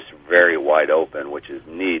it's just very wide open, which is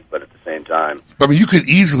neat, but at the same time. I mean, you could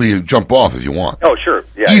easily jump off if you want. Oh, sure.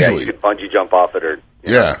 Yeah, easily. You could bungee jump off it or.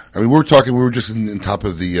 Yeah. I mean, we were just in top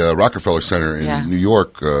of the Rockefeller Center in New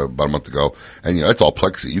York about a month ago, and that's all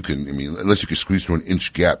plexi. You can, unless you could squeeze through an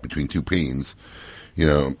inch gap between two panes.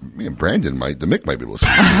 Brandon the Mick might be able to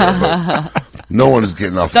see there, but no one is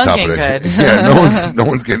getting off the top of that. Yeah, no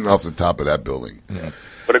one's getting off the top of that building. Yeah.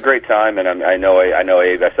 But a great time, and I know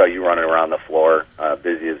Abe. I saw you running around the floor,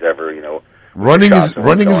 busy as ever. Running is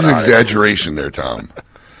an exaggeration there, Tom.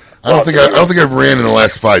 I don't think I've ran in the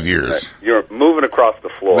last 5 years. You're moving across the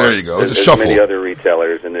floor. There you go. It's a there's shuffle. Many other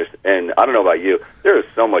retailers, and I don't know about you. There is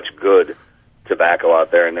so much good tobacco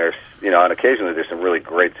out there, and there's and occasionally there's some really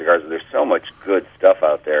great cigars. There's so much good stuff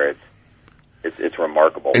out there. It's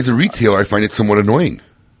remarkable. As a retailer, I find it somewhat annoying.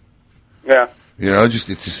 Yeah. It's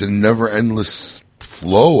just a never endless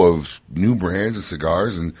flow of new brands and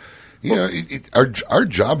cigars, and our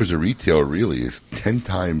job as a retailer really is 10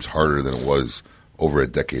 times harder than it was over a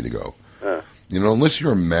decade ago. Unless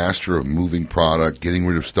you're a master of moving product, getting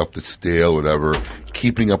rid of stuff that's stale, whatever,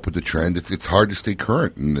 keeping up with the trend, it's hard to stay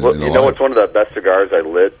current. What's one of the best cigars I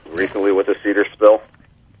lit recently with a Cedar Spill?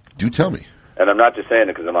 Do tell me. And I'm not just saying it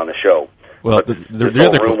because I'm on the show. Well, this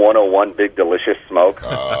whole Room 101 Big Delicious Smoke,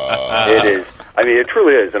 it is. I mean, it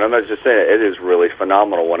truly is, and I'm not just saying it. It is really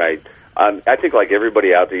phenomenal. When I think like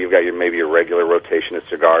everybody out there, you've got maybe your regular rotation of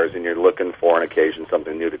cigars, and you're looking for an occasion,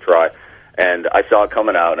 something new to try. And I saw it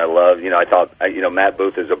coming out, and I love. I thought, Matt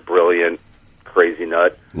Booth is a brilliant, crazy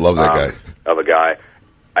nut. Love that guy. Of a guy.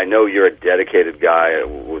 I know you're a dedicated guy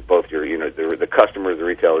with both your, the customers, the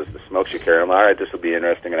retailers, the smokes you carry. I'm like, all right, this will be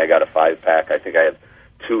interesting, and I got a 5-pack. I think I have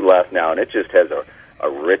 2 left now, and it just has a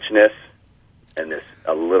richness and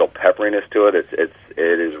a little pepperiness to it. It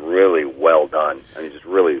is really well done. I mean, just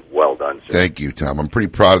really well Thank you, Tom. I'm pretty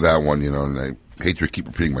proud of that one, and I hate to keep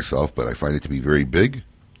repeating myself, but I find it to be very big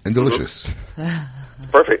and delicious.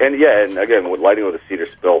 Perfect. And and again, with lighting with a cedar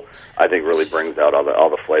spill, I think really brings out all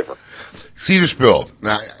the flavor. Cedar spill.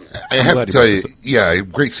 Now, I have to tell you,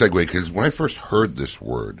 great segue, because when I first heard this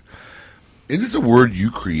word, is this a word you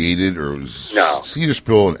created, or was cedar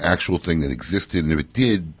spill an actual thing that existed? And if it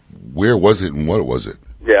did, where was it and what was it?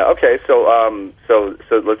 Yeah. Okay. So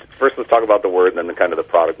let's talk about the word and then kind of the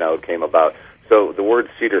product now it came about. So the word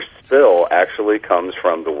cedar spill actually comes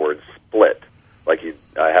from the word split. Like you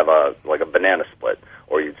have a banana split,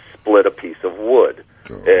 or you'd split a piece of wood.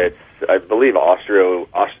 It's, I believe,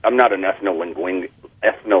 I'm not an ethnolinguist,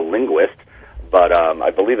 but I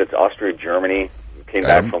believe it's Austro-Germany. Came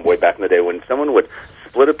back from way back in the day when someone would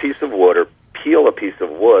split a piece of wood or peel a piece of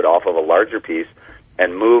wood off of a larger piece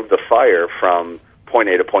and move the fire from point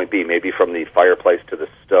A to point B, maybe from the fireplace to the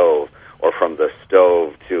stove, or from the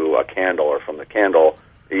stove to a candle, or from the candle.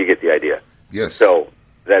 You get the idea. Yes. So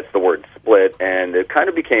that's the word split, and it kind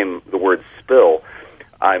of became the word spill.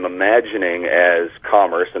 I'm imagining as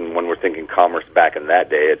commerce, and when we're thinking commerce back in that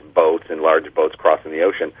day, it's boats and large boats crossing the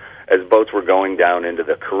ocean. As boats were going down into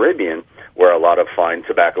the Caribbean, where a lot of fine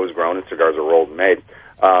tobacco is grown and cigars are rolled and made,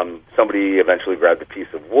 somebody eventually grabbed a piece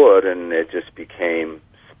of wood, and it just became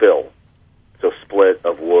spill. So split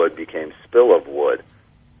of wood became spill of wood.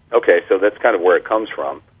 Okay, so that's kind of where it comes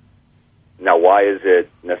from. Now, why is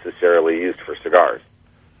it necessarily used for cigars?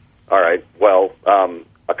 All right, well,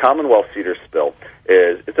 a Commonwealth cedar spill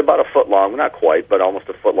it's about a foot long, not quite, but almost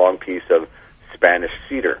a foot long piece of Spanish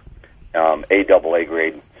cedar, AAA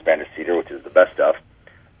grade Spanish cedar, which is the best stuff.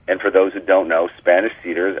 And for those who don't know, Spanish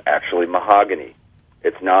cedar is actually mahogany.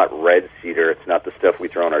 It's not red cedar. It's not the stuff we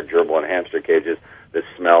throw in our gerbil and hamster cages that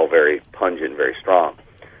smell very pungent, very strong.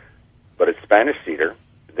 But it's Spanish cedar.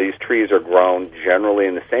 These trees are grown generally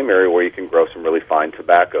in the same area where you can grow some really fine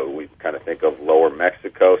tobacco. We kind of think of lower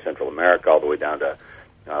Mexico, Central America, all the way down to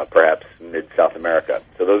perhaps mid-South America.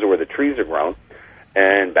 So those are where the trees are grown.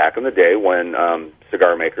 And back in the day when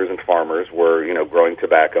cigar makers and farmers were, growing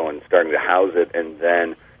tobacco and starting to house it and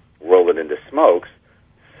then roll it into smokes,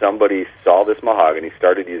 somebody saw this mahogany,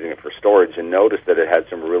 started using it for storage, and noticed that it had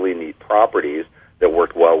some really neat properties that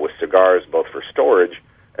worked well with cigars, both for storage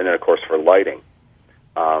and then, of course, for lighting.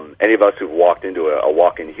 Any of us who've walked into a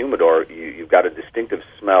walk-in humidor, you've got a distinctive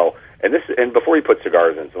smell. And before you put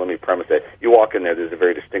cigars in, so let me premise that, you walk in there's a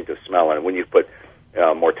very distinctive smell, and when you put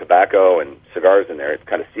more tobacco and cigars in there, it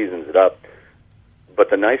kind of seasons it up. But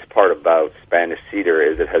the nice part about Spanish cedar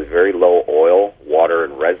is it has very low oil, water,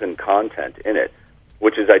 and resin content in it,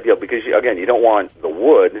 which is ideal because, you don't want the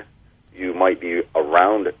wood you might be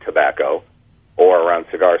around tobacco or around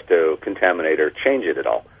cigars to contaminate or change it at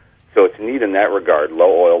all. So it's neat in that regard, low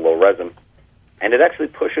oil, low resin, and it actually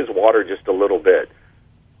pushes water just a little bit,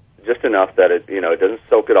 just enough that it doesn't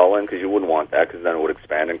soak it all in, because you wouldn't want that, because then it would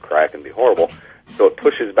expand and crack and be horrible. So it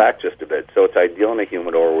pushes back just a bit. So it's ideal in a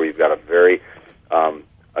humidor where you've got a very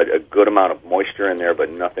a good amount of moisture in there, but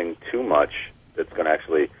nothing too much that's going to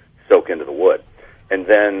actually soak into the wood. And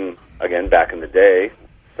then again, back in the day,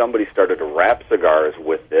 somebody started to wrap cigars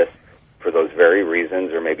with this for those very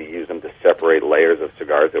reasons, or maybe use them to separate layers of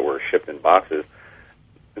cigars that were shipped in boxes.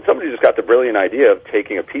 And somebody just got the brilliant idea of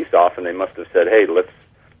taking a piece off, and they must have said, hey, let's,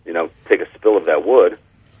 take a spill of that wood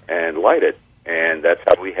and light it. And that's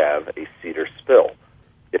how we have a cedar spill.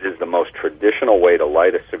 It is the most traditional way to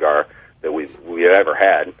light a cigar that we've ever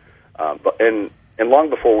had. And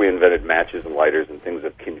long before we invented matches and lighters and things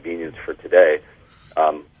of convenience for today,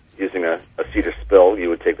 using a cedar spill, you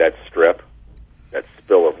would take that strip, that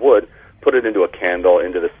spill of wood, put it into a candle,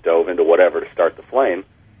 into the stove, into whatever to start the flame,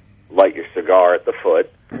 light your cigar at the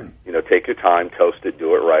foot, take your time, toast it,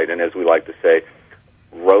 do it right, and as we like to say,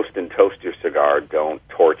 roast and toast your cigar, don't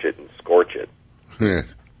torch it and scorch it.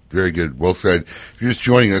 Very good. Well said. If you're just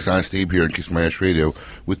joining us on stage here on Kiss My Ash Radio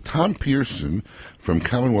with Tom Pearson from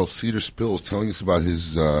Commonwealth Cedar Spills telling us about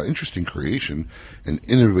his interesting creation and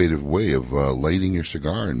innovative way of lighting your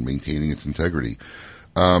cigar and maintaining its integrity.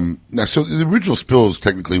 Now, so the original spills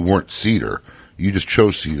technically weren't cedar. You just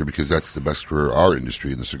chose cedar because that's the best for our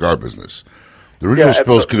industry in the cigar business. The original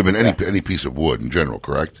spills could have been any piece of wood in general,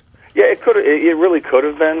 correct? Yeah, it could. It really could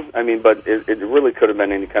have been. I mean, but it really could have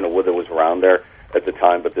been any kind of wood that was around there at the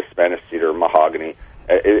time. But the Spanish cedar, mahogany,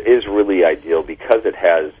 it is really ideal because it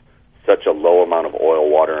has such a low amount of oil,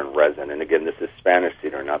 water, and resin. And again, this is Spanish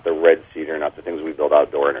cedar, not the red cedar, not the things we build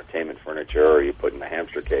outdoor entertainment furniture or you put in the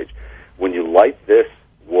hamster cage. When you light this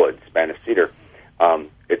wood, Spanish cedar,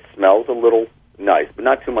 it smells a little nice, but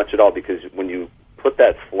not too much at all, because when you put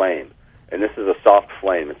that flame and this is a soft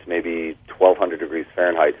flame. It's maybe 1,200 degrees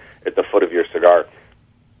Fahrenheit at the foot of your cigar.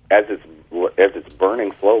 As it's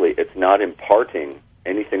burning slowly, it's not imparting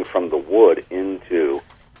anything from the wood into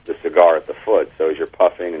the cigar at the foot. So as you're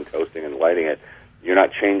puffing and toasting and lighting it, you're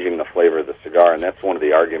not changing the flavor of the cigar. And that's one of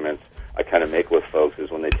the arguments I kind of make with folks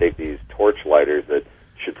is when they take these torch lighters that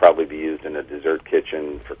should probably be used in a dessert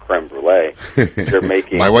kitchen for creme brulee, they're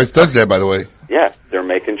making... My wife does that, by the way. Yeah, they're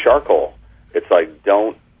making charcoal. It's like,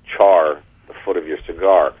 don't char the foot of your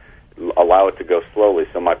cigar. Allow it to go slowly.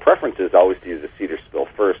 So my preference is always to use a cedar spill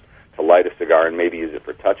first to light a cigar and maybe use it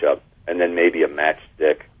for touch-up, and then maybe a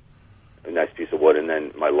matchstick, a nice piece of wood, and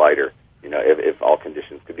then my lighter, if all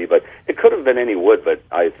conditions could be. But it could have been any wood, but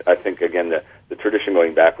I think, again, the tradition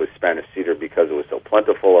going back was Spanish cedar because it was so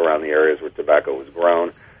plentiful around the areas where tobacco was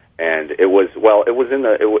grown. And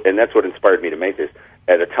and that's what inspired me to make this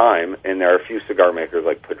at a time, and there are a few cigar makers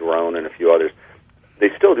like Padron and a few others. They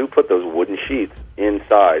still do put those wooden sheets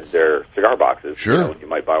inside their cigar boxes. Sure. You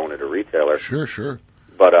might buy one at a retailer. Sure.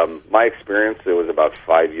 But my experience, it was about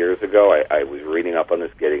 5 years ago. I was reading up on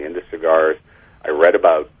this, getting into cigars. I read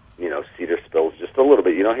about, cedar spills just a little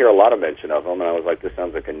bit. You don't hear a lot of mention of them, and I was like, this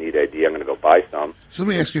sounds like a neat idea. I'm going to go buy some. So let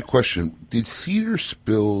me ask you a question. Did cedar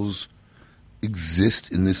spills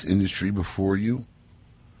exist in this industry before you?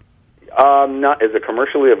 Not as a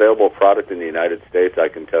commercially available product in the United States, I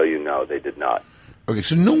can tell you no, they did not. Okay,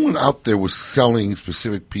 so no one out there was selling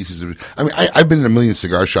specific pieces of it. I mean, I've been in a million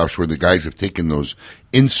cigar shops where the guys have taken those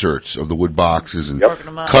inserts of the wood boxes and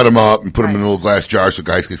cut them up and put them in a little glass jar so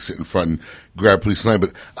guys can sit in front and grab a piece of line.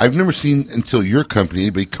 But I've never seen, until your company,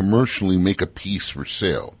 anybody commercially make a piece for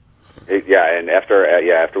sale. And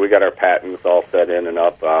after we got our patents all set in and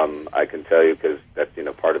up, I can tell you, because that's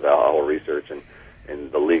part of the whole research and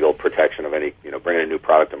the legal protection of any bringing a new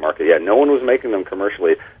product to market. Yeah, no one was making them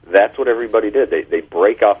commercially. That's what everybody did. They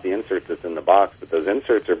break off the inserts that's in the box, but those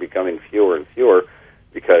inserts are becoming fewer and fewer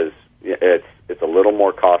because it's a little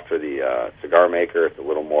more cost for the cigar maker. It's a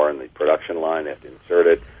little more in the production line. They have to insert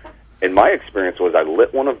it. And my experience was I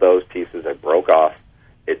lit one of those pieces. I broke off.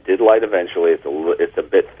 It did light eventually. It's a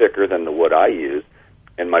bit thicker than the wood I use.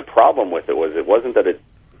 And my problem with it wasn't that it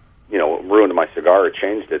ruined my cigar or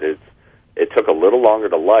changed it. It took a little longer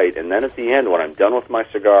to light, and then at the end, when I'm done with my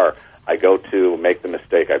cigar, I go to make the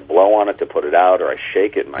mistake. I blow on it to put it out, or I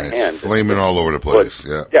shake it in my hand. It's flaming all over the place.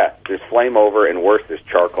 Yeah, there's flame over, and worse, there's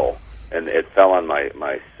charcoal. And it fell on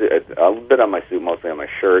my suit, a bit on my suit, mostly on my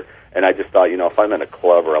shirt. And I just thought, if I'm in a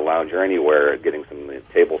club or a lounge or anywhere getting some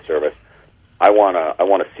table service, I want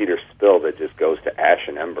a cedar spill that just goes to ash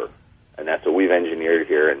and ember, and that's what we've engineered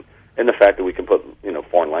here. And the fact that we can put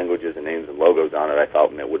foreign languages and names and logos on it, I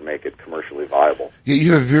thought it would make it commercially viable. Yeah,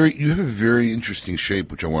 you have a very interesting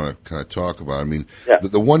shape, which I want to kind of talk about. I mean,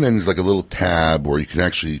 the one end is like a little tab where you can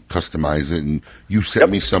actually customize it, and you sent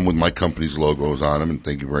me some with my company's logos on them, and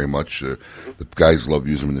thank you very much. The guys love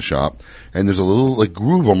using them in the shop. And there's a little like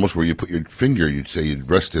groove almost where you put your finger, you'd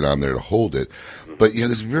rest it on there to hold it. But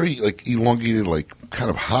this very like elongated, like kind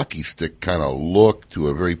of hockey stick kind of look to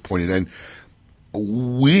a very pointed end.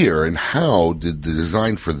 Where and how did the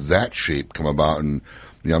design for that shape come about? And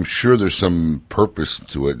I'm sure there's some purpose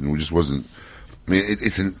to it, and it just wasn't. I mean,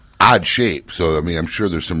 it's an odd shape, so I'm sure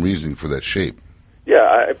there's some reasoning for that shape.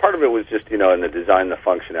 Yeah, part of it was just in the design, the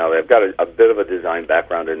functionality. I've got a bit of a design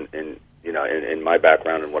background in my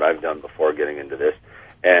background and what I've done before getting into this,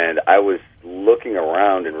 and I was looking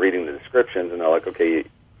around and reading the descriptions, and they're like, okay,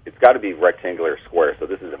 it's got to be rectangular or square. So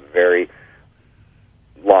this is a very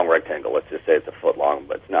long rectangle. Let's just say it's a foot long,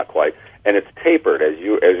 but it's not quite. And it's tapered, as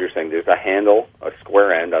you're saying. There's a handle, a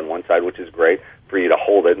square end on one side, which is great for you to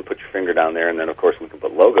hold it and put your finger down there. And then, of course, we can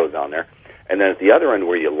put logos on there. And then at the other end,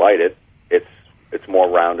 where you light it, it's more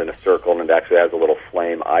round in a circle, and it actually has a little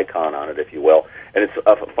flame icon on it, if you will. And it's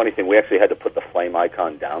a funny thing. We actually had to put the flame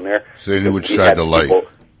icon down there. So they knew which side to light.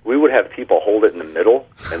 We would have people hold it in the middle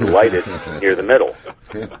and light it near the middle.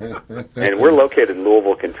 And we're located in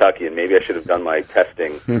Louisville, Kentucky, and maybe I should have done my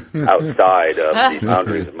testing outside of the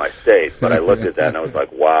boundaries of my state. But I looked at that and I was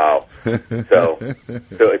like, wow. So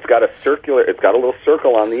it's got a little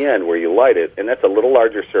circle on the end where you light it, and that's a little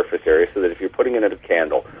larger surface area, so that if you're putting it in a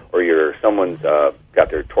candle or someone's got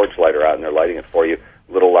their torch lighter out and they're lighting it for you,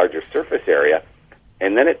 a little larger surface area.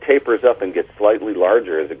 And then it tapers up and gets slightly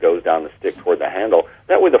larger as it goes down the stick toward the handle.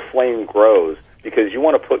 That way the flame grows, because you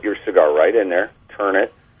want to put your cigar right in there, turn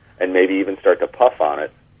it, and maybe even start to puff on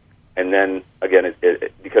it. And then, again,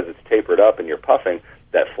 because it's tapered up and you're puffing,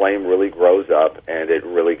 that flame really grows up and it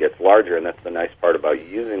really gets larger. And that's the nice part about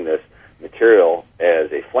using this material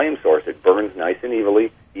as a flame source. It burns nice and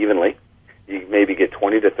evenly, You maybe get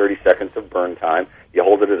 20 to 30 seconds of burn time. You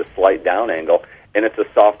hold it at a slight down angle, and it's a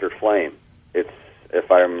softer flame. It's,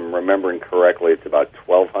 if I'm remembering correctly, it's about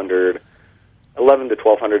 11 to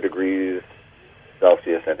 1,200 degrees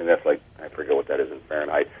Celsius. I think that's like, I forget what that is in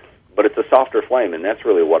Fahrenheit. But it's a softer flame, and that's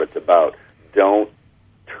really what it's about. Don't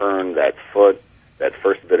turn that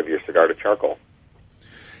first bit of your cigar to charcoal.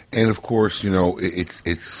 And of course, it's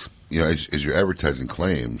as your advertising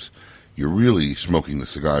claims, you're really smoking the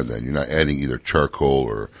cigar then. You're not adding either charcoal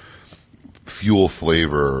or fuel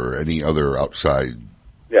flavor or any other outside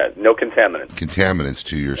no contaminants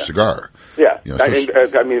to your cigar. Yeah.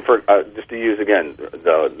 I mean, for just to use, again,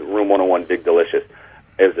 the Room 101 Big Delicious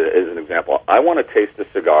as an example, I want to taste the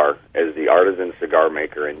cigar as the artisan cigar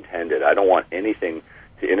maker intended. I don't want anything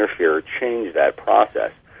to interfere or change that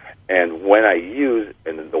process. And when I use,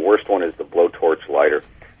 and the worst one is the blowtorch lighter,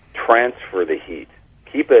 transfer the heat.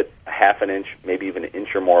 Keep it a half an inch, maybe even an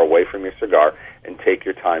inch or more away from your cigar, and take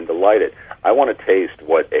your time to light it. I want to taste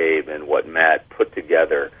what Abe and what Matt put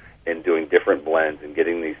together in doing different blends and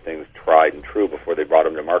getting these things tried and true before they brought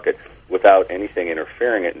them to market without anything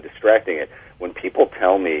interfering it and distracting it. When people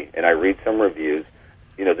tell me, and I read some reviews,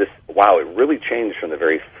 it really changed from the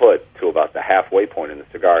very foot to about the halfway point in the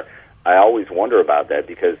cigar, I always wonder about that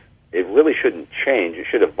because it really shouldn't change. It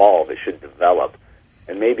should evolve. It should develop.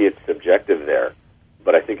 And maybe it's subjective there.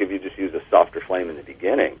 But I think if you just use a softer flame in the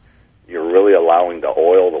beginning, you're really allowing the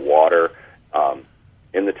oil, the water,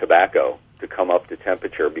 in the tobacco to come up to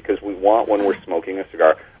temperature because we want, when we're smoking a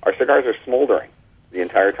cigar, our cigars are smoldering the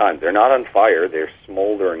entire time. They're not on fire. They're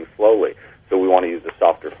smoldering slowly. So we want to use the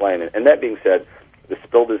softer flame. And that being said, the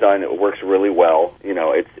spill design, it works really well.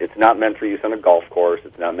 It's not meant for use on a golf course.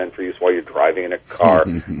 It's not meant for use while you're driving in a car.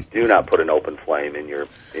 Do not put an open flame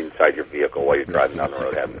inside your vehicle while you're driving down the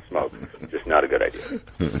road having a smoke. Just not a good idea.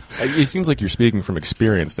 It seems like you're speaking from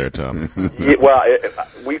experience there, Tom.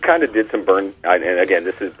 We kind of did some burn, and again,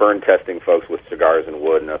 this is burn testing, folks, with cigars and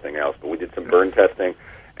wood, nothing else. But we did some burn testing,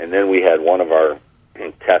 and then we had one of our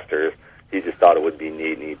testers. He just thought it would be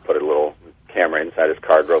neat, and he put a little camera inside his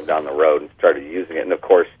car, drove down the road, and started using it. And, of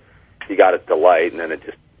course, he got it to light, and then it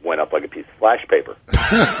just went up like a piece of flash paper.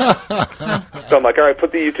 So I'm like, all right,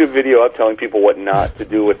 put the YouTube video up telling people what not to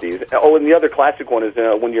do with these. Oh, and the other classic one is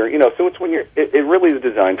when you're, so it's when it really is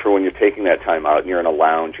designed for when you're taking that time out and you're in a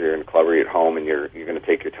lounge or you're in a club or you're at home and you're going to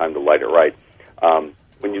take your time to light it right.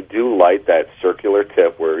 When you do light that circular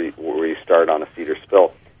tip where you start on a cedar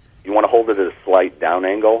spill, you want to hold it at a slight down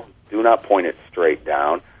angle. Do not point it straight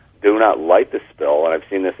down. Do not light the spill. And I've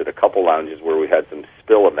seen this at a couple lounges where we had some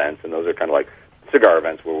spill events, and those are kind of like cigar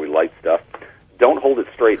events where we light stuff. Don't hold it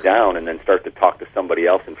straight down and then start to talk to somebody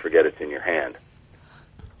else and forget it's in your hand.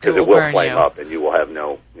 Because it will flame up, and you will have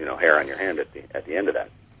no hair on your hand at the end of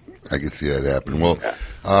that. I can see that happen. Well,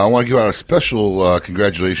 I want to give out a special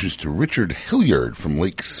congratulations to Richard Hilliard from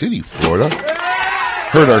Lake City, Florida.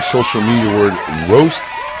 Heard our social media word roast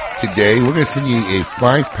today. We're going to send you a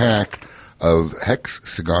 5-pack of Hex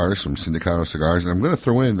cigars from Sindicato Cigars, and I'm going to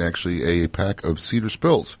throw in actually a pack of Cedar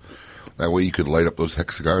Spills. That way you could light up those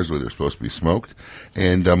Hex cigars where they're supposed to be smoked.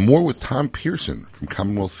 And more with Tom Pearson from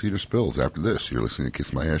Commonwealth Cedar Spills after this. You're listening to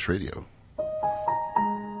Kiss My Ash Radio.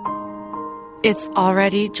 It's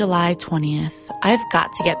already July 20th. I've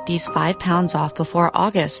got to get these 5 pounds off before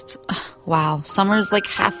August. Ugh, wow, summer's like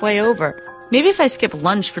halfway over. Maybe if I skip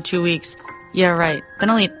lunch for 2 weeks. Yeah, right. Then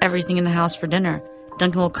I'll eat everything in the house for dinner.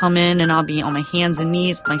 Duncan will come in and I'll be on my hands and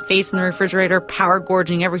knees with my face in the refrigerator, power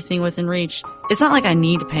gorging everything within reach. It's not like I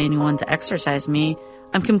need to pay anyone to exercise me.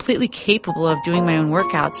 I'm completely capable of doing my own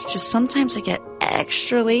workouts, just sometimes I get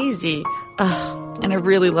extra lazy. Ugh, and I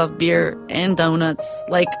really love beer and donuts,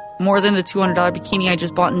 like more than the $200 bikini I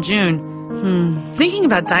just bought in June. Thinking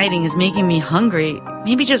about dieting is making me hungry.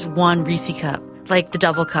 Maybe just one Reese cup, like the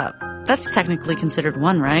double cup. That's technically considered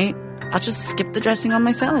one, right? I'll just skip the dressing on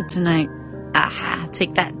my salad tonight. Aha,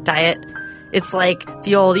 take that, diet. It's like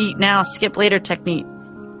the old eat now, skip later technique.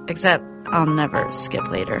 Except I'll never skip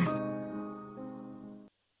later.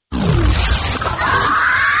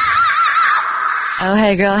 Oh,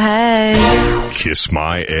 hey, girl, hey. Kiss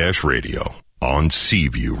My Ash Radio on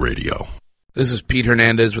Seaview Radio. This is Pete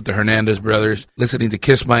Hernandez with the Hernandez Brothers. Listening to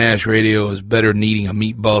Kiss My Ash Radio is better than eating a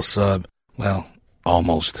meatball sub. Well,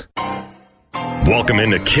 almost. Welcome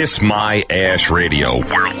into Kiss My Ash Radio,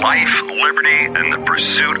 where life, liberty, and the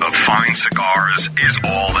pursuit of fine cigars is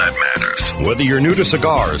all that matters. Whether you're new to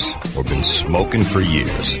cigars or been smoking for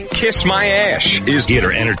years, Kiss My Ash is here to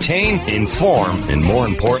entertain, inform, and more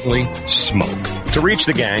importantly, smoke. To reach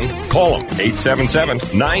the gang, call them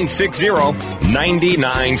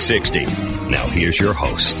 877-960-9960. Now here's your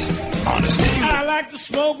host, Honest Abe. like to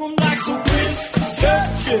smoke 'em like some Winston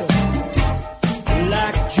Churchill,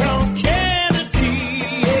 like John Kennedy.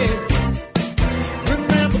 Yeah.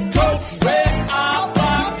 Remember Coach Red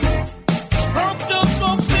Auerbach, smoked up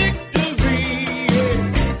for victory. Yeah.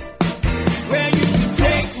 Well, you can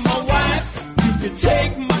take my wife, you can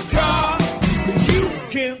take my car, but you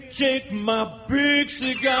can't take my big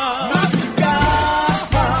cigar. My cigar,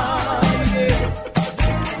 yeah.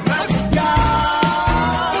 My cigar,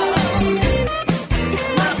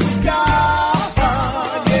 my cigar,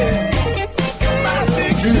 yeah. My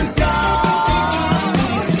big cigar.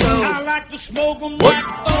 So I like to smoke 'em like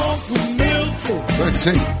Uncle Milton. Let's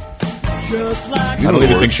sing. Just like I don't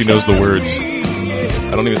even think she knows the words.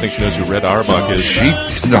 I don't even think she knows who Red Auerbach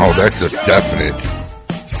is. No, that's a definite.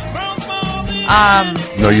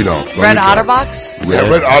 No, you don't. Red Otterbox? Yeah,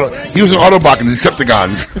 Red Auto. He was an Autobot in the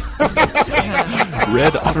Decepticons.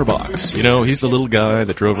 Red Otterbox. You know, he's the little guy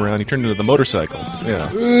that drove around. He turned into the motorcycle. Yeah.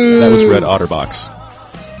 That was Red Otterbox.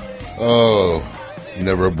 Oh,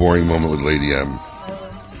 never a boring moment with Lady M.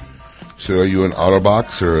 So are you an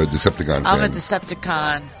Autobox or a Decepticon fan? I'm a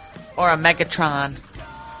Decepticon or a Megatron.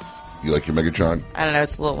 You like your Megatron? I don't know.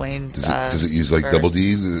 It's Lil Wayne. Does it use like verse.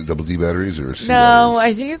 double D batteries or C No,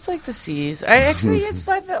 I think it's like the C's. Actually, it's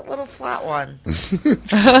like that little flat one.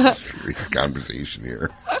 Serious conversation here.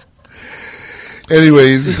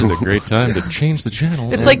 Anyways, this is a great time to change the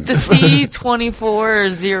channel. It's like the C24 or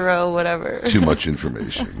 0, whatever. Too much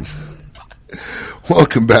information.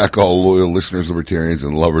 Welcome back, all loyal listeners, libertarians,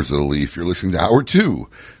 and lovers of the leaf. You're listening to Hour 2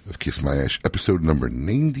 of Kiss My Ash, episode number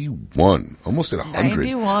 91. Almost at 100.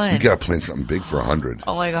 91. We got to plan something big for 100.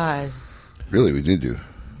 Oh, my God. Really, we did do.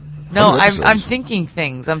 No, 100 I'm episodes. thinking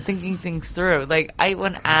things. I'm thinking things through. Like,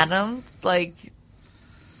 when Adam, I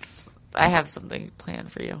have something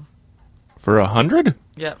planned for you. For 100?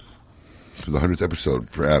 Yep. For the 100th episode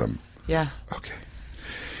for Adam. Yeah. Okay.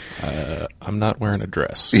 I'm not wearing a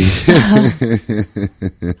dress. But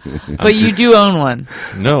you do own one.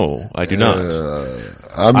 No, I do not.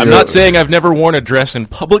 I'm not saying I've never worn a dress in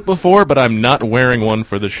public before, but I'm not wearing one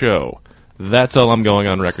for the show. That's all I'm going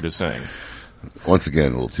on record as saying. Once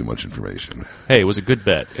again, a little too much information. Hey, it was a good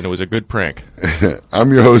bet, and it was a good prank.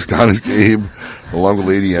 I'm your host, Honest Abe, along with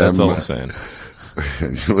Lady M. That's all I'm saying.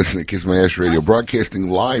 You're listening to Kiss My Ash Radio, broadcasting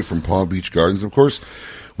live from Palm Beach Gardens. Of course,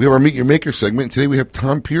 we have our Meet Your Maker segment. Today we have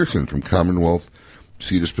Tom Pearson from Commonwealth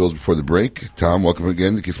Cedar Spills before the break. Tom, welcome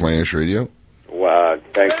again to Kiss My Ash Radio. Wow,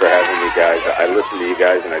 thanks for having me, guys. I listen to you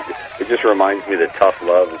guys, and it just reminds me that tough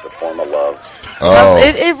love is a form of love. Oh,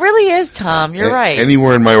 It really is, Tom. You're right.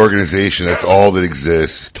 Anywhere in my organization, that's all that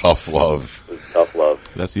exists. Tough love. Tough love.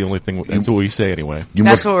 That's the only thing. That's what we say anyway.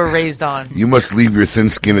 That's what we're raised on. You must leave your thin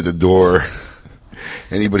skin at the door.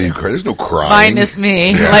 Anybody who cries, there's no crying. Minus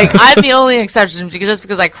me. Yeah. I'm the only exception because that's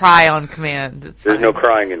because I cry on command. There's no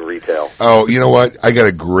crying in retail. Oh, you know what? I got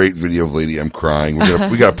a great video of Lady M crying.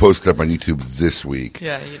 We got to post it up on YouTube this week.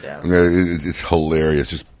 Yeah, you do. It's hilarious.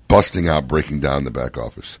 Just busting out, breaking down the back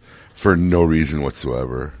office for no reason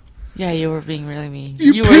whatsoever. Yeah, you were being really mean.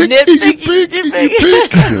 You were pick,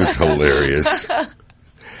 nitpicking. It was hilarious.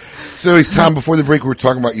 So, anyways, Tom, before the break, we were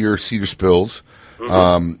talking about your Cedar Spills.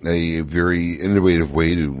 A very innovative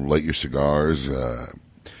way to light your cigars,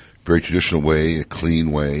 very traditional way, a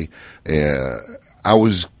clean way. I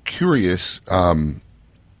was curious,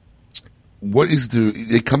 what is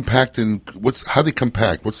they compact and how they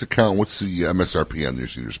compact? What's the count? What's the MSRP on your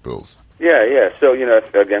Cedar Spills? Yeah. So,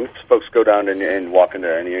 if folks go down and walk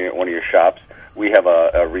into one of your shops, we have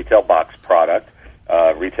a retail box product.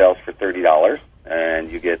 Retails for $30,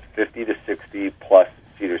 and you get 50 to 60 plus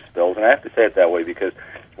Cedar Spills. And I have to say it that way because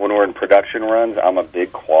when we're in production runs, I'm a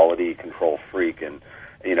big quality control freak. And,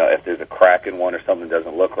 if there's a crack in one or something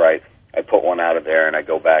doesn't look right, I put one out of there and I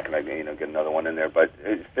go back and I get another one in there. But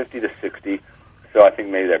it's 50 to 60, so I think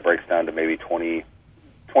maybe that breaks down to maybe 25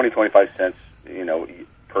 cents,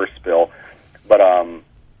 per spill. But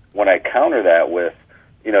when I counter that with,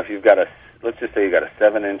 if you've got let's just say you got a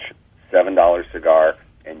 7-inch, $7 cigar,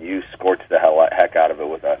 and you scorch the heck out of it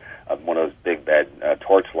with one of those big bad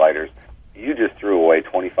torch lighters, you just threw away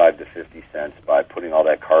 25 to 50 cents by putting all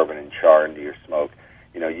that carbon and char into your smoke.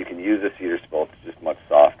 You can use a Cedar Spill; it's just much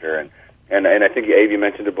softer. And I think, Abe, you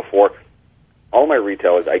mentioned it before. All my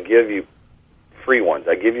retailers, I give you free ones.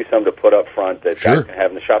 I give you some to put up front that guys can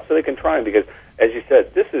have in the shop so they can try them. Because, as you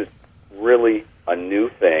said, this is really a new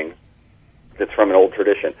thing that's from an old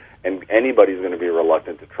tradition, and anybody's going to be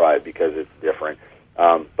reluctant to try it because it's different.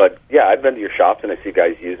 But yeah, I've been to your shops and I see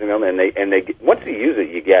guys using them, and they once you use it,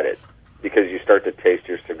 you get it because you start to taste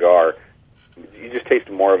your cigar. You just taste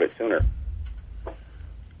more of it sooner,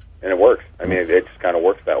 and it works. I mean, it just kind of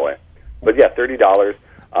works that way. But yeah, $30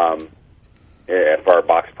 for our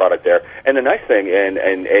box product there. And the nice thing,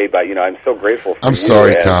 and Abe, I'm so grateful for I'm you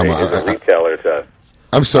sorry, as Tom. as a retailer to.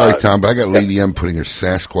 I'm sorry, Tom, but I got Lady M putting her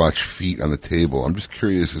Sasquatch feet on the table. I'm just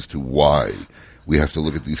curious as to why we have to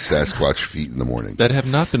look at these Sasquatch feet in the morning. That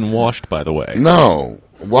have not been washed, by the way. No.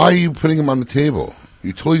 Why are you putting them on the table?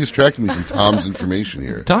 You totally distracted me from Tom's information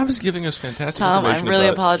here. Tom is giving us fantastic Tom, I information. really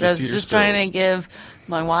about apologize. the cedar Just stills. trying to give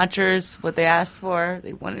my watchers what they asked for.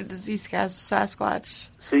 They wanted to see Sasquatch.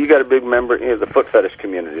 So you got a big member in the foot fetish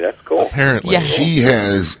community. That's cool. Apparently. Yeah. She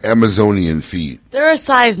has Amazonian feet. They're a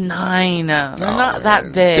size 9. They're not that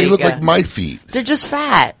big. They look like my feet. They're just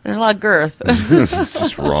fat. They're a lot of girth. It's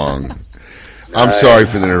just wrong. I'm sorry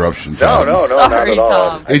for the interruption, Tom. No, Sorry, not at all.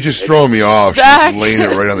 Tom. It just throwing me off. She's just laying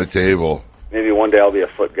it right on the table. Maybe one day I'll be a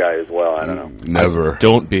foot guy as well. I don't know. Never.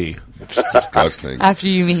 Don't be. It's disgusting. After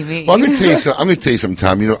you meet me. Well, I'm going to tell you something,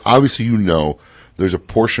 Tom. Obviously, there's a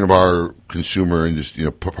portion of our consumer industry,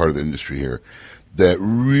 part of the industry here, that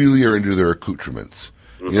really are into their accoutrements.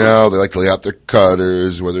 Mm-hmm. They like to lay out their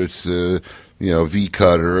cutters, whether it's V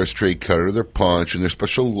cutter or a straight cutter, their punch and their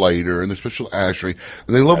special lighter and their special ashtray,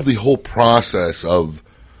 and they love the whole process of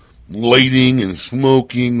lighting and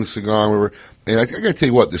smoking the cigar, and whatever. And I got to tell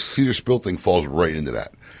you what, this cedar spill thing falls right into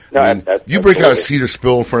that. No, you break out a cedar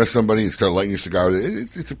spill in front of somebody and start lighting your cigar with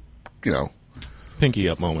it. It's a pinky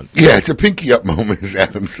up moment. Yeah, it's a pinky up moment, as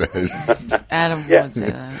Adam says. Adam would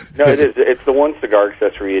say that. No, it is. It's the one cigar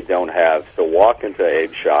accessory you don't have. So walk into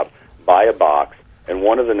Abe's shop, buy a box, and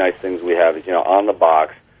one of the nice things we have is, on the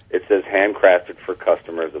box, it says handcrafted for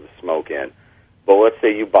customers of the Smoke Inn. But let's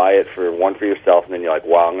say you buy it for one for yourself, and then you're like,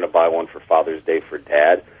 wow, I'm going to buy one for Father's Day for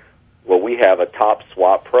Dad. Well, we have a top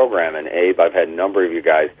swap program, and Abe, I've had a number of you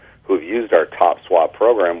guys who have used our top swap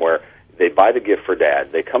program where they buy the gift for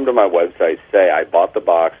Dad. They come to my website, say, I bought the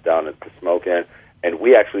box down at the Smoke Inn, and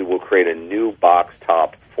we actually will create a new box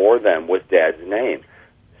top for them with Dad's name.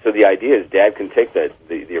 So the idea is Dad can take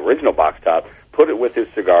the original box top, put it with his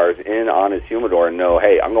cigars on his humidor, and know,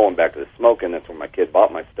 hey, I'm going back to the Smoke Inn. That's where my kid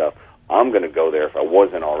bought my stuff. I'm going to go there if I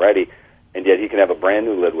wasn't already. And yet he can have a brand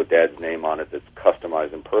new lid with Dad's name on it that's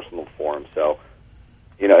customized and personal for him. So,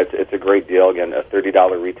 it's a great deal. Again, a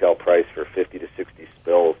 $30 retail price for 50 to 60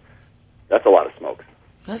 spills. That's a lot of smokes.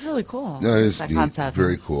 That's really cool. That is that neat. concept.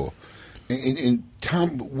 Very cool. And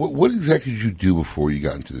Tom, what exactly did you do before you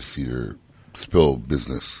got into the cedar spill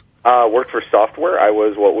business? Worked for software. I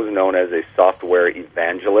was what was known as a software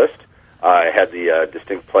evangelist. I had the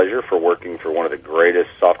distinct pleasure for working for one of the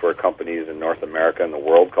greatest software companies in North America and the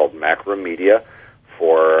world called Macromedia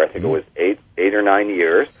for, I think it was eight or 9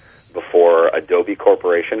 years before Adobe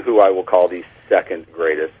Corporation, who I will call the second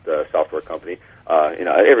greatest software company.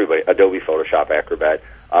 Everybody, Adobe, Photoshop, Acrobat.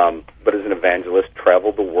 But as an evangelist,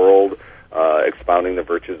 traveled the world, expounding the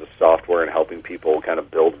virtues of software and helping people kind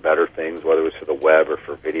of build better things, whether it was for the web or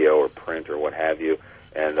for video or print or what have you,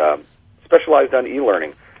 and specialized on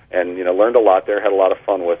e-learning. And, learned a lot there, had a lot of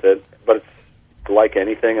fun with it. But it's like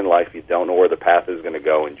anything in life, you don't know where the path is going to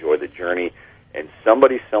go. Enjoy the journey. And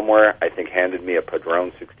somebody somewhere, I think, handed me a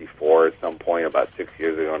Padron 64 at some point about 6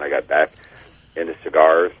 years ago when I got back into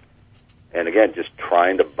cigars. And, again, just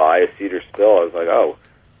trying to buy a cedar spill, I was like, oh.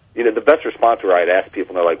 The best response where I'd ask people,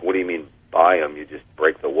 and they're like, what do you mean buy them? You just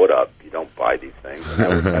break the wood up. You don't buy these things. And that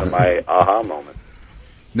was kind of my aha moment.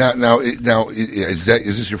 Now, is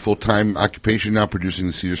this your full-time occupation now, producing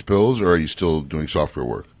the cedar spills, or are you still doing software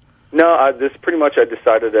work? No, this pretty much I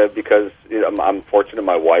decided because I'm fortunate.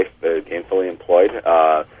 My wife gainfully employed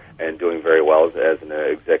and doing very well as an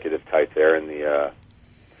executive type there in the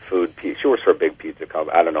food. She works for a big pizza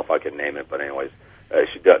company. I don't know if I can name it, but anyways,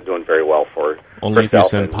 she's doing very well for only if you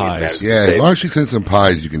herself. send pies. Yeah, as long as she sends some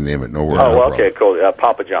pies, you can name it. No worries. Oh, well, okay, cool.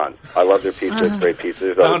 Papa John's. I love their pizza. It's great pizza.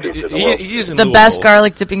 There's other pizza in the world. He is in The Louisville. best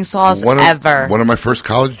garlic dipping sauce ever. One of my first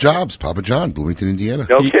college jobs, Papa John, Bloomington, Indiana.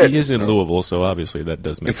 He is in Louisville, so obviously that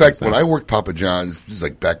does make In sense. fact, when I worked Papa John's, this is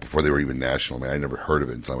like back before they were even national. Man, I never heard of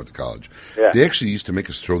it until I went to college. Yeah. They actually used to make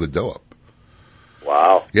us throw the dough up.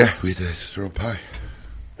 Wow. Yeah, we did throw a pie.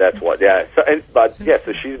 That's what. Yeah.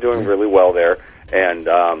 So she's doing really well there, and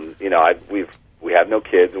we have no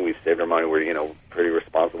kids, and we've saved our money. We're pretty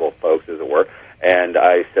responsible folks, as it were. And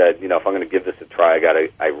I said, if I'm going to give this a try,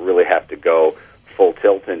 I really have to go full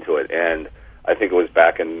tilt into it. And I think it was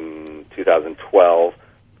back in 2012.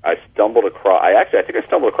 I stumbled across. I think I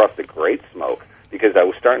stumbled across the Great Smoke because I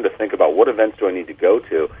was starting to think about what events do I need to go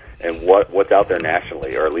to and what's out there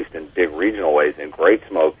nationally, or at least in big regional ways. And Great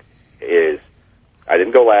Smoke is. I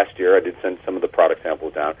didn't go last year. I did send some of the product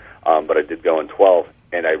samples down, but I did go in 12.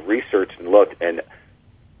 And I researched and looked, and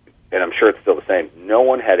I'm sure it's still the same. No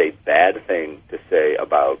one had a bad thing to say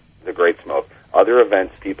about the great smoke. Other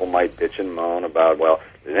events, people might bitch and moan about, well,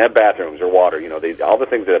 they didn't have bathrooms or water, all the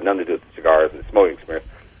things that have nothing to do with the cigars and the smoking experience.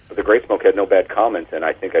 But the Great Smoke had no bad comments, and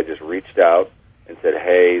I think I just reached out and said,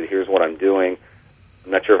 hey, here's what I'm doing.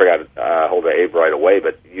 I'm not sure if I got hold of Abe right away,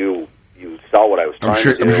 but you saw what I was trying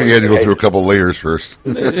to do. I'm sure you had to go through a couple layers first.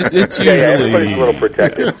 It's usually... everybody's a little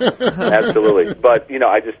protected. Absolutely. But,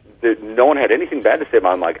 no one had anything bad to say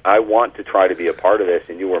about it. I'm like, I want to try to be a part of this,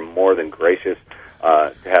 and you were more than gracious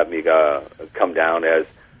to have me come down as...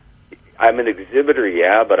 I'm an exhibitor,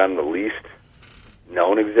 yeah, but I'm the least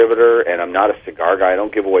known exhibitor, and I'm not a cigar guy. I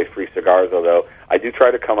don't give away free cigars, although I do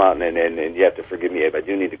try to come out, and you have to forgive me, Abe, I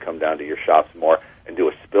do need to come down to your shops more and do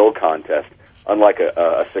a spill contest. Unlike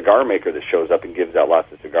a cigar maker that shows up and gives out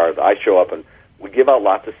lots of cigars, I show up and we give out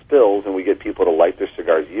lots of spills, and we get people to light their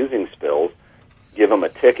cigars using spills, give them a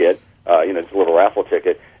ticket, it's a little raffle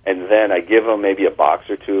ticket, and then I give them maybe a box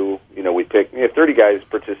or two. We pick 30 guys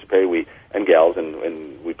participate, and gals,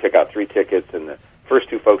 and we pick out 3 tickets, and the first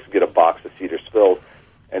 2 folks get a box of Cedar Spills.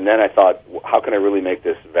 And then I thought, how can I really make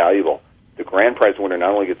this valuable? The grand prize winner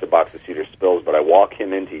not only gets a box of Cedar Spills, but I walk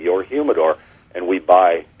him into your humidor, and we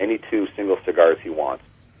buy any 2 single cigars he wants,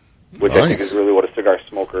 which I think is really what a cigar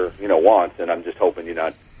smoker, wants. And I'm just hoping you're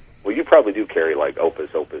not. Well, you probably do carry like Opus.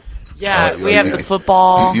 Yeah, we have the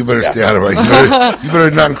football. You better stay out of it. You better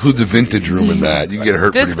not include the vintage room in that. You can get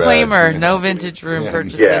hurt. Disclaimer: no vintage room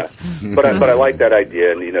purchases. Yeah, but I like that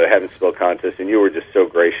idea, and having spill contests, and you were just so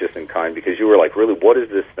gracious and kind because you were like, really, what is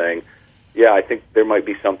this thing? Yeah, I think there might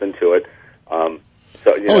be something to it.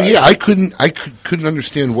 I couldn't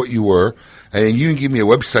understand what you were, and you gave me a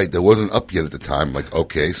website that wasn't up yet at the time. I'm like,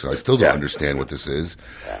 okay, so I still don't understand what this is.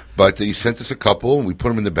 Yeah. But you sent us a couple, and we put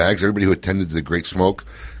them in the bags. Everybody who attended the Great Smoke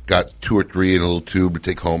got 2 or 3 in a little tube to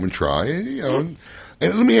take home and try. And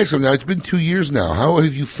let me ask you now, it's been 2 years now. How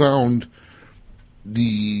have you found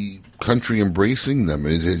the country embracing them?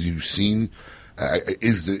 As you've seen,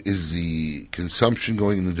 is the consumption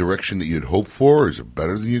going in the direction that you'd hoped for? Or is it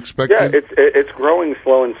better than you expected? Yeah, it's growing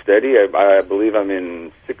slow and steady. I believe I'm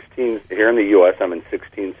in 16 here in the U.S. I'm in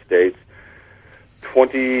 16 states,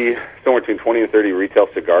 somewhere between 20 and 30 retail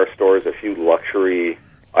cigar stores, a few luxury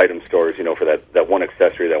item stores, for that one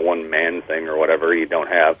accessory, that one man thing or whatever you don't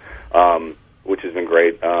have, which has been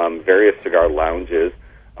great. Various cigar lounges,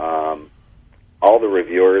 all the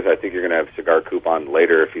reviewers. I think you're going to have Cigar Coop on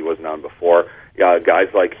later if he wasn't on before.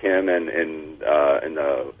 Guys like him and in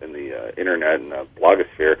the internet and the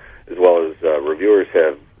blogosphere, as well as reviewers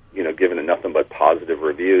have given it nothing but positive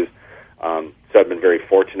reviews. So I've been very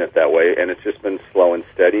fortunate that way, and it's just been slow and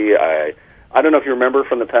steady. I don't know if you remember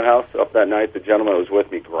from the Penthouse up that night, the gentleman who was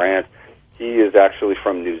with me, Grant, he is actually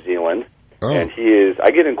from New Zealand, and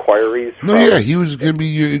I get inquiries from... he was going to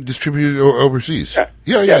be distributed overseas.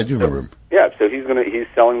 Yeah, I do remember him. Yeah, so he's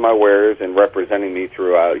selling my wares and representing me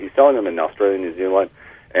throughout. He's selling them in Australia, New Zealand,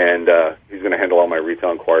 and he's going to handle all my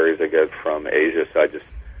retail inquiries I get from Asia, so I just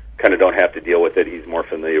kind of don't have to deal with it. He's more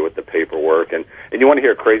familiar with the paperwork. And you want to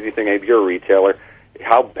hear a crazy thing, Abe? You're a retailer.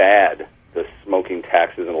 How bad the smoking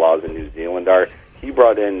taxes and laws in New Zealand are. He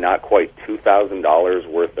brought in not quite $2,000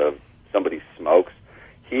 worth of somebody's smokes.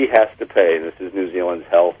 He has to pay, and this is New Zealand's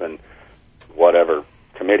health and whatever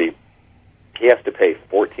committee, he has to pay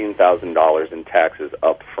 $14,000 in taxes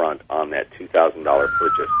up front on that $2,000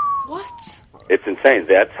 purchase. What? It's insane.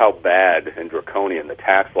 That's how bad and draconian the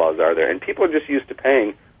tax laws are there. And people are just used to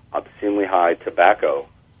paying obscenely high tobacco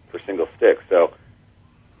for single sticks. So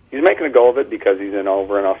he's making a go of it because he's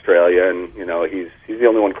over in Australia, and he's the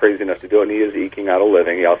only one crazy enough to do it, and he is eking out a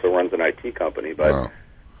living. He also runs an IT company, but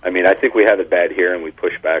I think we have it bad here, and we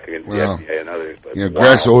push back against the FDA and others. But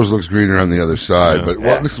grass always looks greener on the other side. But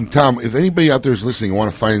listen, Tom, if anybody out there is listening and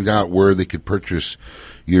want to find out where they could purchase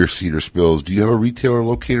your Cedar Spills, do you have a retailer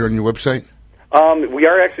locator on your website? We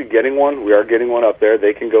are actually getting one. We are getting one up there.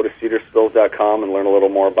 They can go to cedarspills.com and learn a little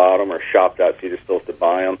more about them, or shop.cedarspills to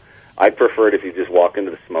buy them. I'd prefer it if you just walk into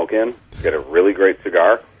the smoke-in, get a really great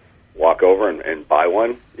cigar, walk over and buy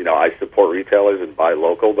one. I support retailers and buy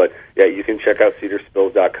local, but you can check out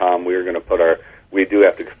cedarspills.com. We do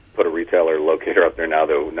have to put a retailer locator up there now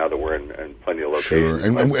that we're in plenty of locations.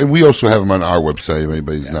 Sure, and we also have them on our website if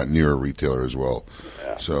anybody's not near a retailer as well.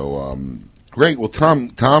 Yeah. So, great. Well, Tom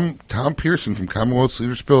Pearson from Commonwealth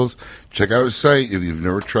Cedar Spills. Check out his site. If you've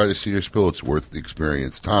never tried a Cedar Spill, it's worth the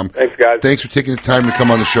experience. Tom, thanks, guys. Thanks for taking the time to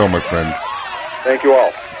come on the show, my friend. Thank you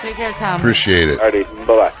all. Take care, Tom. Appreciate it. Alrighty,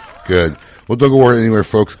 bye-bye. Good. Well, don't go anywhere,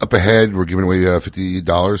 folks. Up ahead, we're giving away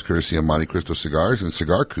 $50 courtesy of Monte Cristo Cigars and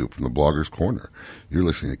Cigar Coop from the Blogger's Corner. You're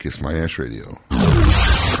listening to Kiss My Ash Radio.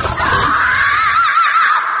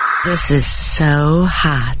 This is so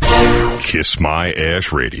hot. Kiss My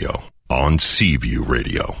Ash Radio. on Seaview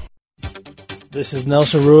Radio. This is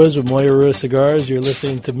Nelson Ruiz with Moya Ruiz Cigars. You're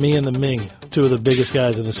listening to me and the Ming, two of the biggest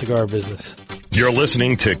guys in the cigar business. You're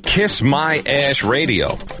listening to Kiss My Ash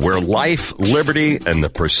Radio, where life, liberty, and the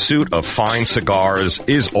pursuit of fine cigars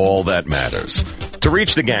is all that matters. To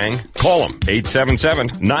reach the gang, call them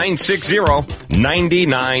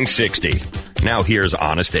 877-960-9960. Now here's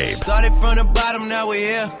Honest Abe. Started from the bottom, now we're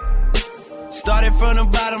here. Started from the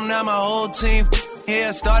bottom, now my whole team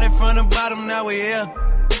here. Started from the bottom, now we're here.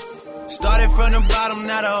 Started from the bottom,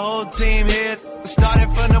 now the whole team here. Started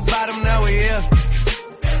from the bottom, now we're here.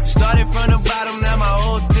 Started from the bottom, now my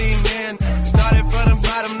whole team in. Started from the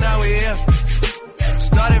bottom, now we're here.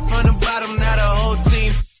 Started from the bottom, now the whole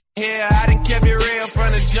team here. I done kept it real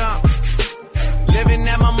from the jump. Living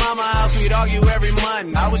at my mama's house, we'd argue every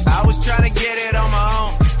month. I was trying to get it on my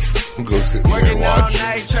own. Go sit there and Working all watch.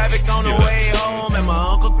 night, traffic on the way home, and my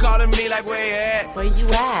uncle calling me like, where you at? Where you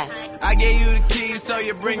at? I gave you the keys, so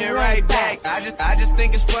you bring it right back. I just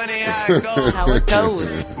think it's funny how it goes. How it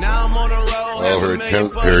goes. Now I'm on the road. Oh,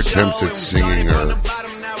 her attempts at singing are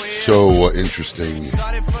so interesting.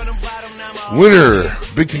 Winner,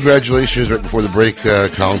 big congratulations right before the break.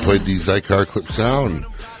 Colin played the Zycar clip sound.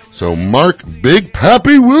 So Mark Big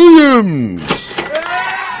Pappy Williams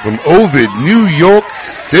from Ovid, New York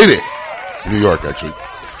City. New York, actually.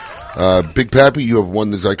 Big Pappy, you have won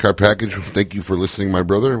the Zycar package. Thank you for listening, my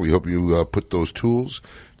brother. We hope you put those tools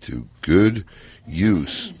to good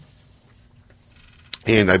use.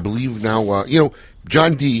 And I believe now,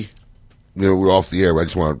 John D., we're off the air, but I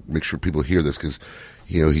just want to make sure people hear this because,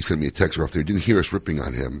 he sent me a text off there. He didn't hear us ripping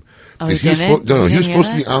on him. Oh, he was didn't? he was supposed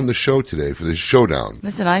to be on the show today for this showdown.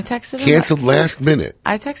 Listen, I texted him. Canceled last minute.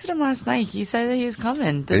 I texted him last night. He said that he was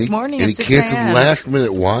coming this morning and at he 6 canceled a.m. last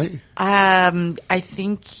minute. Why? I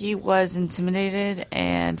think he was intimidated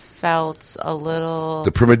and felt a little...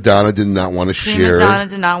 The prima donna did not want to share. Prima donna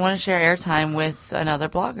did not want to share airtime with another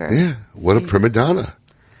blogger. Yeah, what a prima donna.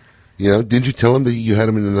 Didn't you tell him that you had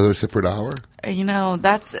him in another separate hour?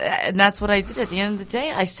 That's what I did. At the end of the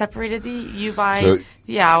day, I separated you by So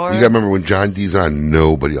the hour. You got to remember when John D's on,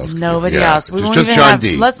 nobody else. Nobody else. We won't just even John have,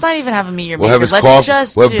 D. Let's not even have a meet your We'll maker. have his Let's coffee.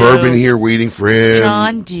 just We'll have do bourbon here waiting for him.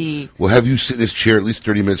 John D. We'll have you sit in his chair at least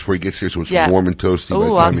 30 minutes before he gets here, so it's warm and toasty by the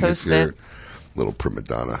Ooh, time I'll he gets toast here. it. Little prima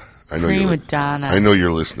donna. I know Prima donna. I know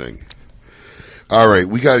you're listening. All right,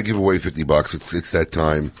 we got to give away $50. It's that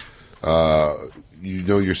time. You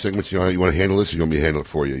know your segments. You want to handle this? Or you want me to handle it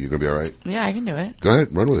for you? You gonna be all right? Yeah, I can do it. Go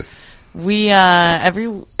ahead, run with it. We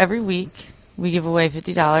every week we give away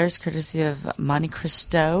 $50 courtesy of Monte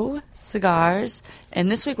Cristo Cigars, and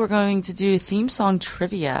this week we're going to do theme song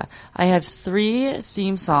trivia. I have 3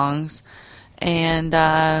 theme songs, and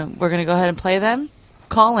we're going to go ahead and play them.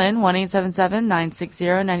 Call in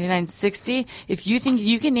 1-877-960-9960. If you think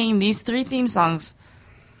you can name these 3 theme songs,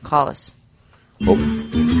 call us.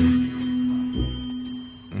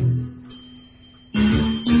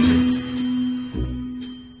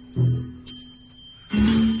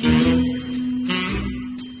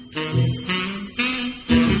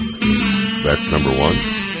 That's number 1.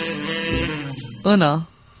 Uno.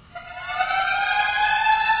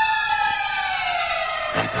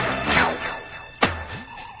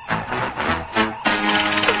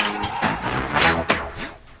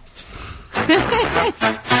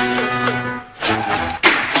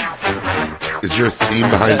 Is there a theme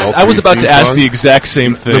behind all I was 3 about theme to ask songs? the exact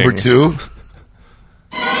same thing. Number 2?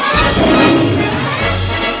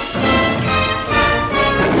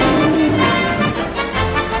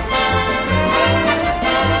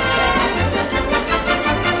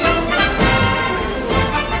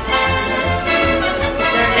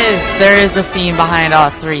 There is a theme behind all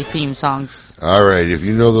 3 theme songs. All right, if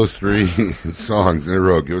you know those 3 songs in a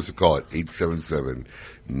row, give us a call at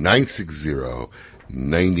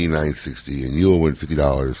 877-960-9960, and you'll win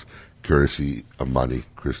 $50 courtesy of Monte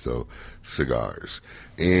Cristo Cigars.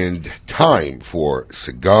 And time for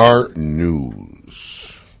Cigar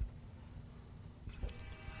News.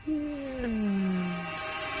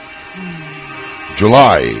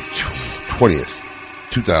 July 20th,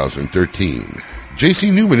 2013.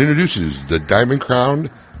 J.C. Newman introduces the Diamond Crown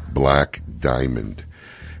Black Diamond.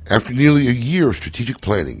 After nearly a year of strategic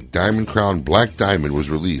planning, Diamond Crown Black Diamond was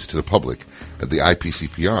released to the public at the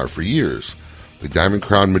IPCPR. For years, the Diamond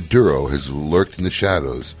Crown Maduro has lurked in the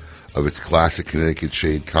shadows of its classic Connecticut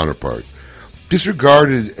shade counterpart.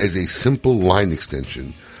 Disregarded as a simple line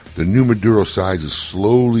extension, the new Maduro size has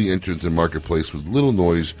slowly entered the marketplace with little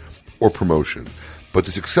noise or promotion. But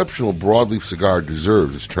this exceptional broadleaf cigar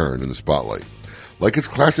deserves its turn in the spotlight. Like its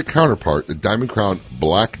classic counterpart, the Diamond Crown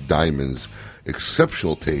Black Diamond's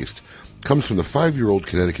exceptional taste comes from the 5-year-old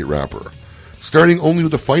Connecticut wrapper. Starting only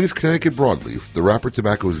with the finest Connecticut broadleaf, the wrapper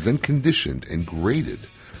tobacco is then conditioned and graded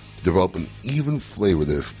to develop an even flavor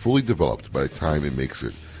that is fully developed by the time it makes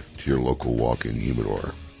it to your local walk-in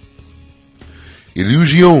humidor.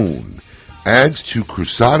 Illusion adds to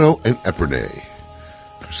Cruzado and Epernay.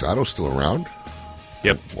 Cruzado still around?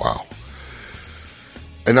 Yep. Wow.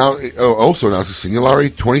 And now, also announced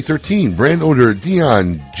Singularity 2013. Brand owner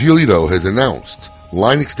Dion Giolito has announced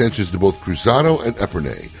line extensions to both Cruzado and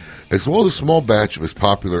Epernay, as well as a small batch of his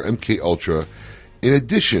popular MK Ultra, in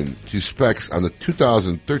addition to specs on the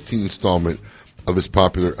 2013 installment of his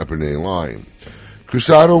popular Epernay line.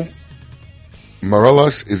 Cruzado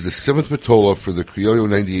Morelos is the 7th Vitola for the Criollo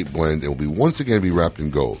 98 blend and will be once again be wrapped in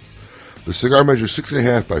gold. The cigar measures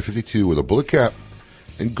 6.5 by 52 with a bullet cap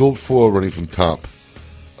and gold foil running from top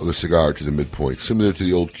of the cigar to the midpoint, similar to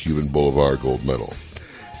the old Cuban Bolivar gold medal.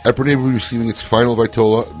 Epernay will be receiving its final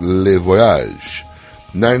Vitola, Le Voyage,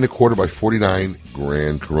 9.25 by 49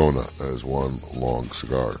 Grand Corona. That is one long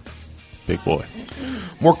cigar. Big boy.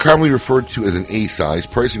 More commonly referred to as an A size,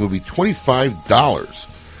 pricing will be $25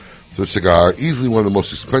 for the cigar, easily one of the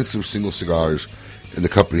most expensive single cigars the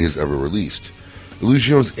company has ever released.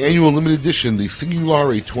 Illusion's annual limited edition, the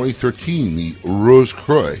Singularity 2013, the Rose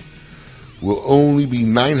Croix, will only be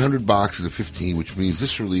 900 boxes of 15, which means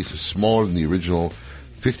this release is smaller than the original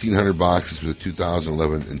 1,500 boxes for the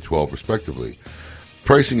 2011 and 12, respectively.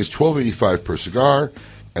 Pricing is $12.85 per cigar,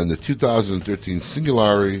 and the 2013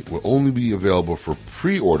 Singularity will only be available for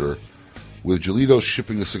pre-order, with Giolito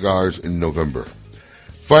shipping the cigars in November.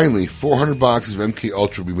 Finally, 400 boxes of MK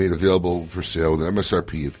Ultra will be made available for sale with an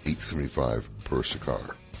MSRP of $8.75 per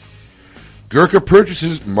cigar. Gurkha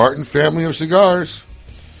purchases Martin family of cigars.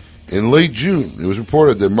 In late June, it was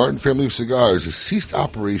reported that Martin family of cigars has ceased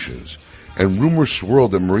operations, and rumors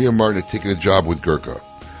swirled that Maria Martin had taken a job with Gurkha.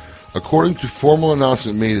 According to formal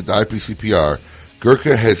announcement made at the IPCPR,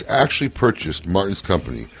 Gurkha has actually purchased Martin's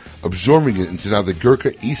company, absorbing it into now the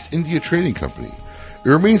Gurkha East India Trading Company. It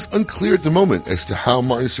remains unclear at the moment as to how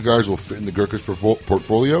Martin's cigars will fit into Gurkha's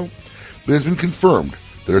portfolio, but it has been confirmed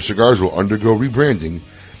that our cigars will undergo rebranding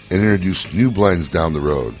and introduce new blends down the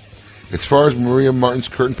road. As far as Maria Martin's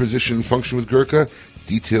current position and function with Gurkha,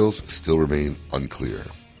 details still remain unclear.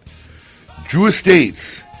 Drew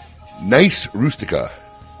Estates, Nice Rustica.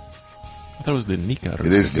 I thought it was the Nika Rustica.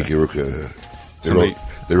 It is Nika Rustica.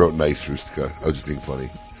 They wrote Nice Rustica. I was just being funny.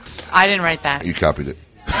 I didn't write that. You copied it.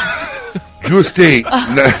 Drew Estate,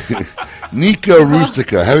 Nika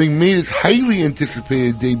Rustica, having made its highly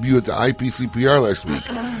anticipated debut at the IPCPR last week,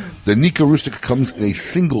 the Nika Rustica comes in a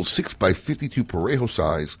single 6x52 Parejo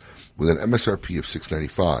size with an MSRP of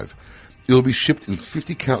 $6.95. It will be shipped in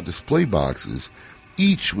 50-count display boxes,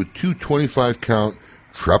 each with two 25-count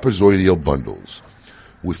trapezoidal bundles.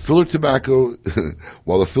 With filler tobacco,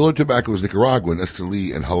 while the filler tobacco is Nicaraguan,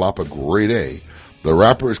 Esteli, and Jalapa Grade A, the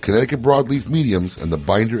wrapper is Connecticut broadleaf mediums, and the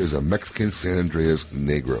binder is a Mexican San Andreas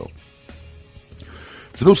Negro.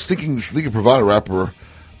 For those thinking this Liga Privada wrapper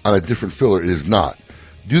on a different filler, it is not.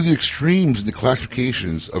 Due to the extremes in the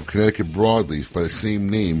classifications of Connecticut broadleaf by the same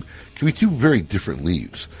name, can be two very different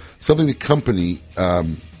leaves. Something the company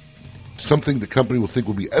will think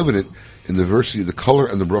will be evident in the diversity of the color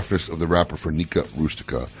and the roughness of the wrapper for Nika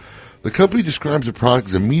Rustica. The company describes the product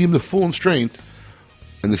as a medium to full in strength,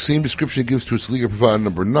 and the same description it gives to its Liga Privada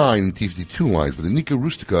number 9 and T52 lines, but the Nika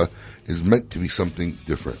Rustica is meant to be something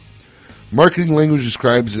different. Marketing language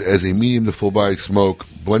describes it as a medium to full body smoke,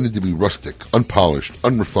 blended to be rustic, unpolished,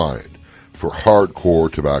 unrefined, for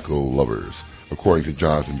hardcore tobacco lovers, according to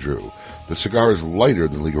Jonathan Drew. The cigar is lighter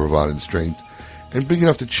than Liga Privada in strength, and big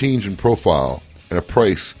enough to change in profile and a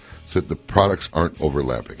price so that the products aren't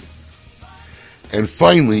overlapping. And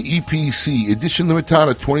finally, EPC Edition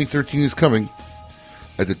Limitada 2013 is coming.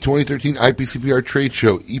 At the 2013 IPCPR trade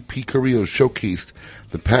show, EP Carrillo showcased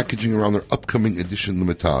the packaging around their upcoming Edition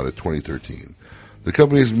Limitada 2013. The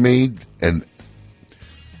company has made an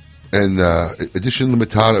Edition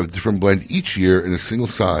Limitada of a different blend each year in a single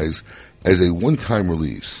size as a one-time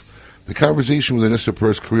release. The conversation with Ernesto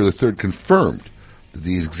Perez Carrillo III confirmed that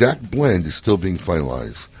the exact blend is still being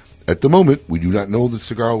finalized. At the moment, we do not know the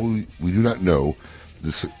cigar.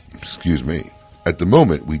 At the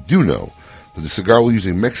moment, we do know that the cigar will use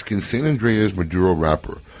a Mexican San Andreas Maduro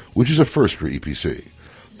wrapper, which is a first for EPC.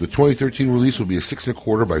 The 2013 release will be a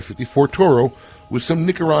 6.25 by 54 Toro with some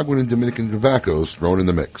Nicaraguan and Dominican tobaccos thrown in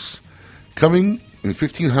the mix. Coming in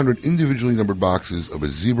 1,500 individually numbered boxes of a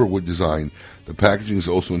zebra wood design, the packaging is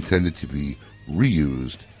also intended to be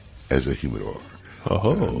reused as a humidor.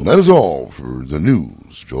 And that is all for the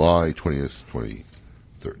news, July 20th,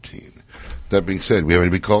 2013. That being said, we have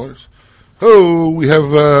any big callers? Oh, we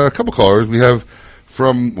have a couple callers. We have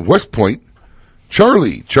from West Point,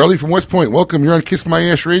 Charlie. Charlie from West Point. Welcome. You're on Kiss My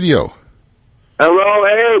Ash Radio. Hello,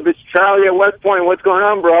 Abe. It's Charlie at West Point. What's going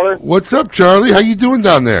on, brother? What's up, Charlie? How you doing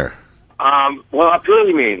down there? Well, up here,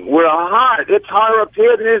 you mean? We're hot. It's hotter up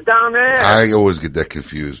here than it is down there. I always get that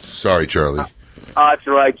confused. Sorry, Charlie. That's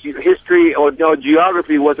right. History or no,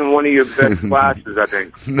 geography wasn't one of your best classes, I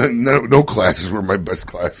think. No classes were my best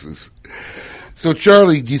classes. So,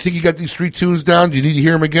 Charlie, do you think you got these street tunes down? Do you need to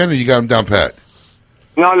hear them again, or you got them down pat?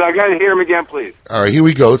 No, I got to hear them again, please. All right, here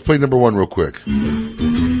we go. Let's play number one real quick.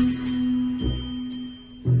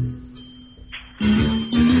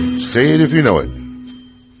 Say it if you know it.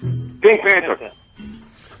 Pink Panther.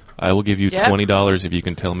 I will give you Yep. $20 if you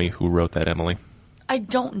can tell me who wrote that, Emily. I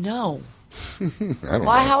don't know. I don't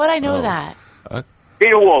Why? know. How would I know that?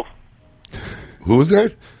 Peter Wolf. Who was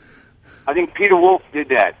that? I think Peter Wolf did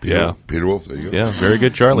that. Peter Wolf. There you go. Yeah, very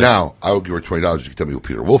good, Charlie. Now, I will give her $20 if you can tell me who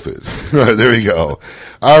Peter Wolf is. There you go.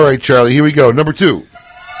 All right, Charlie, here we go. Number two.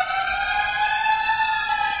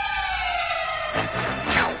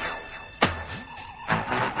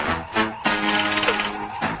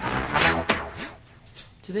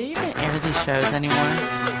 Do they even air these shows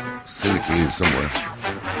anymore? Syndicated somewhere.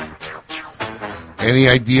 Any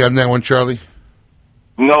idea on that one, Charlie?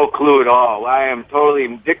 No clue at all. I am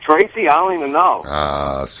totally Dick Tracy. I don't even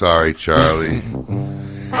know. Sorry, Charlie.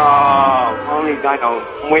 Only I know.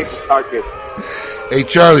 I'm waiting to start this. Hey,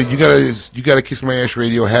 Charlie, you got a Kiss My Ash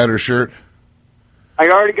Radio hat or shirt? I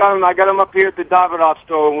already got them. I got them up here at the Davidoff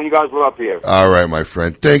store when you guys were up here. All right, my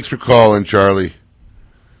friend. Thanks for calling, Charlie.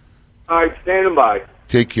 All right, standing by.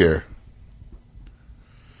 Take care.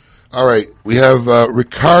 All right, we have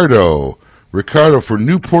Ricardo. Ricardo for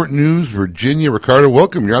Newport News, Virginia. Ricardo,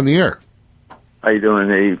 welcome. You're on the air. How you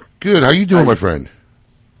doing, Abe? Good. How you doing, my friend?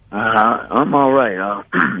 I'm all right.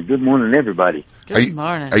 Good morning, everybody. Good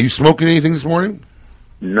morning. Are you smoking anything this morning?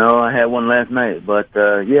 No, I had one last night, but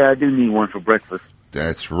yeah, I do need one for breakfast.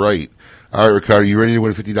 That's right. All right, Ricardo, you ready to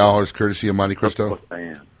win $50 courtesy of Monte Cristo? Of course I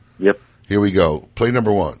am. Yep. Here we go. Play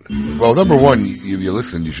number one. Well, number one, if you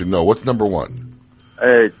listen, you should know. What's number one?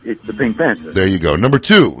 It's the Pink Panther. There you go. Number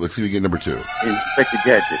two. Let's see if we get number two. Inspector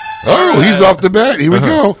Gadget. Oh, he's off the bat. Here we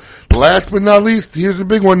go. Last but not least, here's the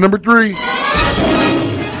big one. Number three.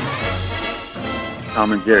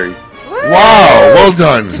 Tom and Jerry. Wow, well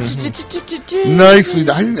done. Nicely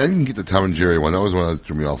done. I didn't get the Tom and Jerry one. That was one that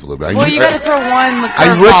threw me off a little bit. Well, you got to throw one with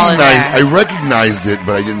curveball in there. I recognized it,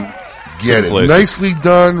 but I didn't get it. Place. Nicely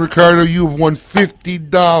done, Ricardo. You have won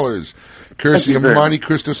 $50. Courtesy of Thank you, Monte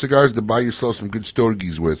Cristo cigars to buy yourself some good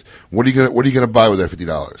stogies with. What are you gonna buy with that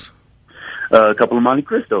 $50? A couple of Monte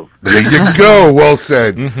Cristo. There you go. Well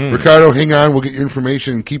said. Ricardo, hang on. We'll get your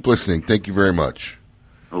information and keep listening. Thank you very much.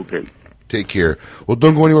 Okay. Take care. Well,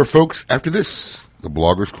 don't go anywhere, folks. After this, the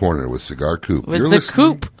Blogger's Corner with Cigar Coop. With the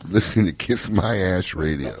Coop. Listening to Kiss My Ash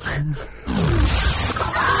Radio.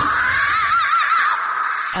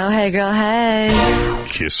 Oh, hey, girl, hey.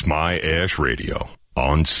 Kiss My Ash Radio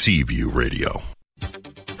on Seaview Radio.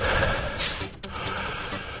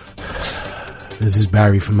 This is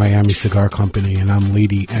Barry from Miami Cigar Company, and I'm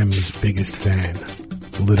Lady M's biggest fan.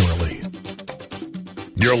 Literally.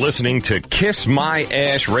 You're listening to Kiss My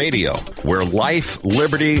Ash Radio, where life,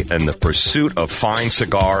 liberty, and the pursuit of fine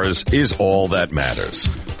cigars is all that matters.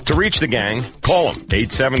 To reach the gang, call them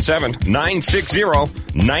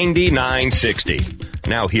 877-960-9960.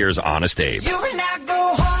 Now here's Honest Abe. You and I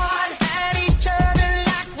go hard at each other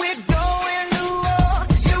like we're going to war.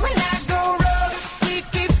 You and I go rough, we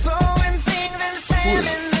keep throwing things and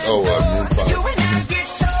sailing the doors. You and I get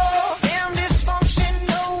so damn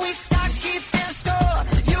dysfunctional, we start keeping score.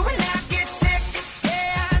 You and I get sick,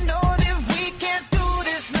 yeah, I know that we can't do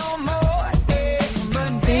this no more. But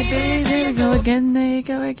Baby, there you go again, there you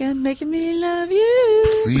go again, making me love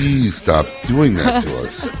you. Please stop doing that to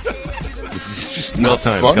us. It's just not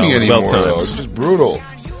Well-timed, funny Colin. anymore, Well-timed. though. It's just brutal.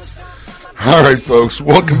 All right, folks.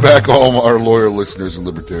 Welcome back, all our loyal listeners and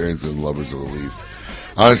libertarians and lovers of the leaf.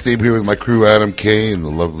 Honest Abe here with my crew, Adam K. and the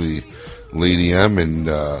lovely Lady M. And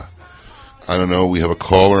I don't know, we have a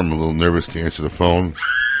caller. I'm a little nervous to answer the phone.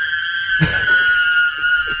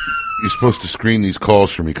 You're supposed to screen these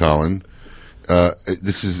calls for me, Colin.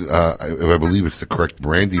 This is, I believe it's the correct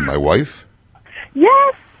Brandy, my wife.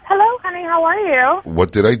 Yes. Hello, honey. How are you?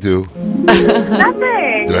 What did I do?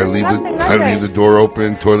 Nothing. Did I leave Nothing. I leave the door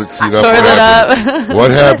open, toilet seat up? Toilet what happened? up.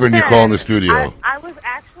 What happened? You call in the studio. I was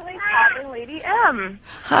actually calling Lady M.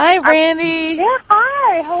 Hi, Brandy. Yeah,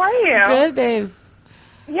 hi. How are you? Good, babe.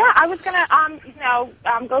 Yeah, I was gonna,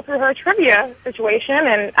 go through her trivia situation,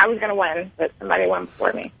 and I was gonna win, but somebody won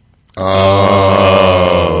before me.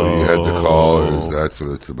 Oh, you head the callers. That's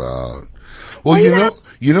what it's about. Well,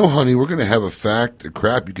 you know, honey, we're going to have a fact or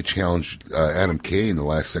crap. You could challenge Adam K in the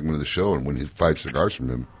last segment of the show and win his 5 cigars from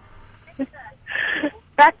him.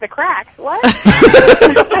 Fact the crack. What?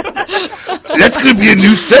 That's going to be a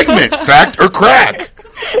new segment, fact or crack.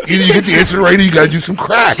 Either you get the answer right or you got to do some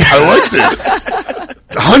crack. I like this.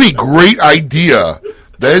 Honey, great idea.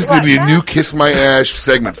 That is going to be a new Kiss My Ash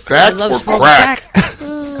segment, fact or crack.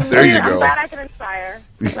 There you go. I'm glad I can inspire.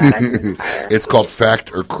 It's called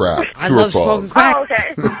fact or crack. I True or love smoking false?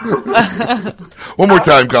 crack. Oh, okay. One more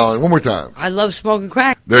time, Colin. One more time. I love smoking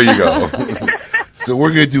crack. There you go. So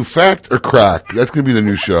we're going to do fact or crack. That's going to be the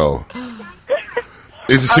new show.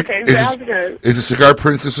 Is the Cigar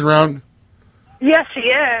Princess around? Yes, she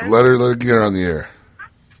is. Let her get her on the air.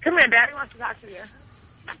 Come here, Daddy wants to talk to you.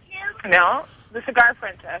 No, the Cigar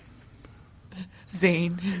Princess.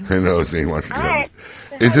 Zane. I know Zane wants to get All on. right.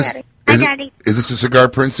 Is this is this a Cigar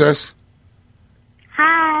Princess?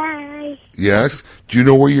 Hi. Yes. Do you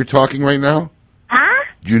know where you're talking right now? Huh?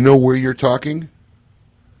 Do you know where you're talking?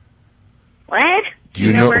 What? Do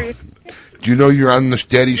you know? Do you know you're on the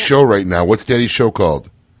Daddy's show right now? What's Daddy's show called?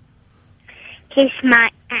 Kiss My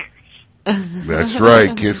Ash. That's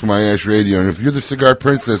right, Kiss My Ash Radio. And if you're the Cigar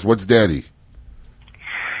Princess, what's Daddy?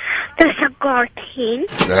 The Cigar King.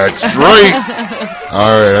 That's right.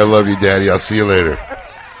 All right, I love you, Daddy. I'll see you later.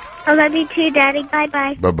 I love you too, Daddy.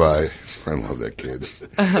 Bye-bye. Bye-bye. I love that kid.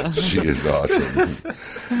 She is awesome.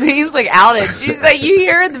 Zane's like outed. She's like, you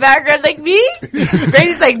hear in the background like me?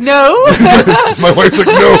 Brady's like, no. My wife's like,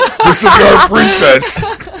 no, the Cigar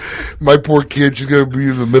Princess. My poor kid, she's going to be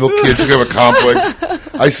the middle kid. She's going to have a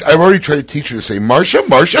complex. I've already tried to teach her to say, Marsha,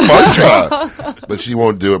 Marsha, Marsha. But she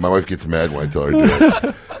won't do it. My wife gets mad when I tell her to do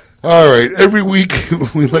it. All right. Every week,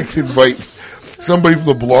 we like to invite somebody from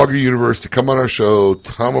the blogger universe to come on our show,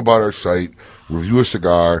 tell them about our site, review a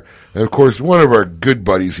cigar. And, of course, one of our good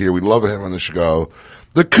buddies here, we love him on the show,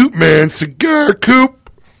 the Coop Man, Cigar Coop.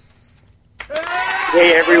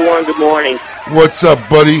 Hey, everyone. Good morning. What's up,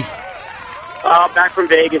 buddy? Back from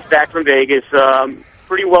Vegas.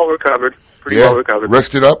 Pretty well recovered.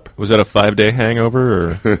 Rested up? Was that a 5-day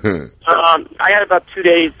hangover? Or? I had about 2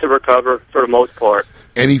 days to recover for the most part.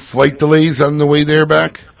 Any flight delays on the way there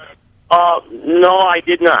back? No, I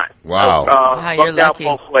did not. Wow. Lucked out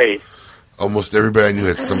both ways. Almost everybody I knew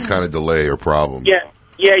had some kind of delay or problem.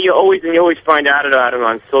 Yeah, you always find out about it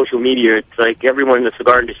on social media. It's like everyone in the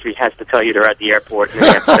cigar industry has to tell you they're at the airport and they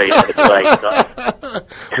have to tell you that it's like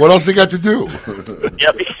stuff. What else they got to do?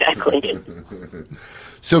 Yep, exactly.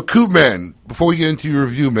 So, Coop Man, before we get into your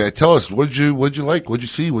review, man, tell us what'd you like? What'd you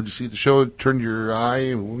see? What'd you see at the show? Turned your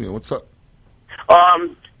eye? What's up?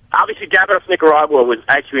 Obviously, Davidoff Nicaragua was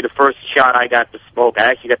actually the first shot I got to smoke. I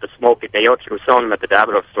actually got to smoke it. They actually were selling them at the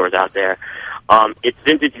Davidoff stores out there. It's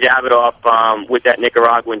vintage Davidoff with that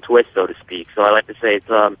Nicaraguan twist, so to speak. So I like to say it's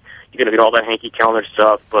you're going to get all that Hanky Kellner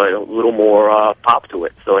stuff, but a little more pop to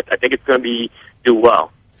it. So I think it's going to do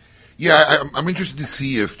well. Yeah, I'm interested to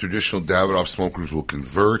see if traditional Davidoff smokers will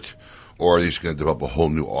convert, or are they just going to develop a whole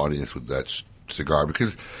new audience with that cigar?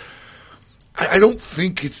 Because I don't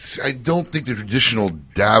think the traditional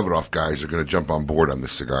Davidoff guys are going to jump on board on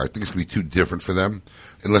this cigar. I think it's going to be too different for them.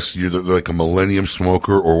 Unless you're like a Millennium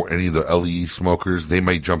smoker or any of the LE smokers, they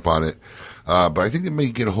might jump on it. But I think they may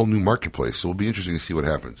get a whole new marketplace. So it'll be interesting to see what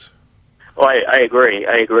happens. Oh, I agree.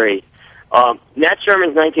 Nat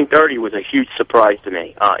Sherman's 1930 was a huge surprise to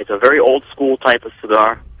me. It's a very old school type of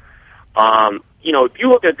cigar. If you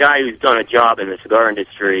look at a guy who's done a job in the cigar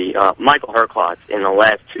industry, Michael Herklotz, in the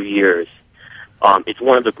last 2 years, it's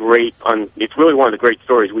one of the great. It's really one of the great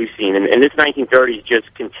stories we've seen, and this 1930 is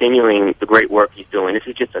just continuing the great work he's doing. This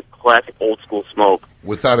is just a classic old school smoke.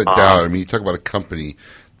 Without a doubt. I mean, you talk about a company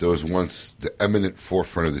that was once the eminent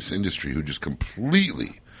forefront of this industry who just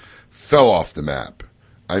completely fell off the map.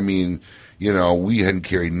 I mean, we hadn't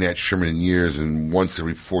carried Nat Sherman in years, and once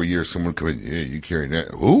every 4 years, someone would come in, hey, you carry Nat?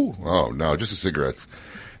 Who? Oh, no, just the cigarettes.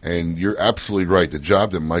 And you're absolutely right. The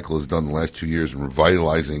job that Michael has done the last 2 years in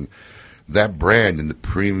revitalizing that brand in the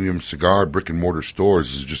premium cigar brick-and-mortar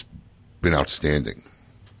stores has just been outstanding.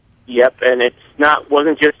 Yep, and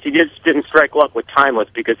he just didn't strike luck with Timeless,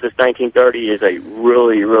 because this 1930 is a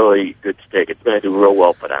really, really good stick. It's going to do real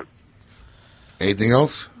well for them. Anything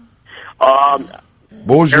else?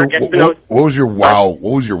 What was your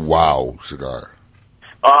wow cigar?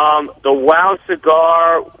 The wow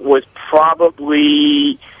cigar was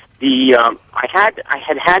probably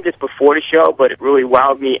I had this before the show, but it really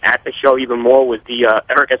wowed me at the show even more, was the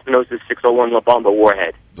Eric Espinosa's 601 La Bamba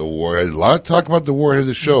Warhead. The Warhead. A lot of talk about the Warhead of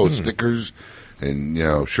the show. Stickers and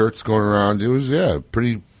shirts going around. It was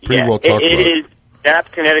pretty well talked about.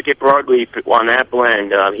 that Connecticut Broadleaf on that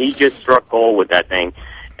blend, he just struck gold with that thing.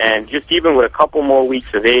 And just even with a couple more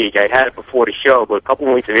weeks of age, I had it before the show, but a couple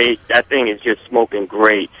more weeks of age, that thing is just smoking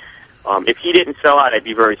great. If he didn't sell out, I'd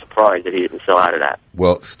be very surprised that he didn't sell out of that.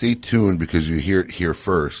 Well, stay tuned because you hear it here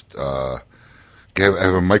first. I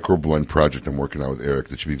have a microblend project I'm working on with Eric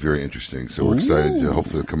that should be very interesting. So we're excited to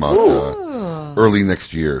hopefully come out early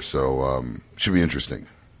next year. So should be interesting.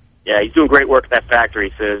 Yeah, he's doing great work at that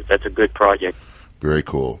factory, so that's a good project. Very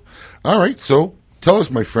cool. All right, so tell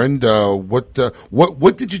us, my friend, what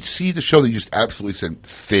did you see the show that you just absolutely said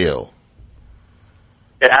fail?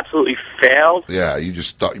 It absolutely failed? Yeah, you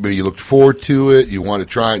just thought maybe you looked forward to it, you wanted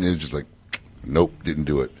to try it, and it was just like, nope, didn't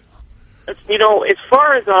do it. You know, as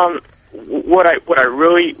far as what I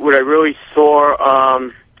really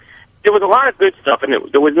saw, there was a lot of good stuff,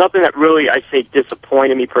 and there was nothing that really, I say,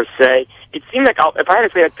 disappointed me per se. It seemed like, if I had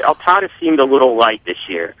to say, Altada seemed a little light this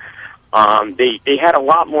year. They had a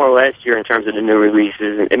lot more last year in terms of the new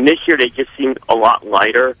releases, and this year they just seemed a lot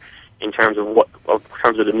lighter in terms of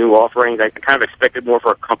the new offerings. I kind of expected more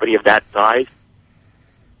for a company of that size.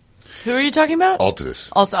 Who are you talking about? Altadis.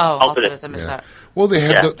 Altadis. I missed that. Well, they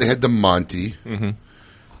had the Monty. Mm-hmm. And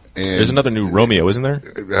there's another new Romeo, isn't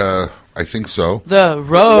there? I think so. The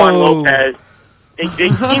Juan Lopez. They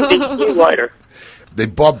seem lighter. They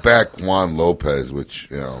bought back Juan Lopez, which,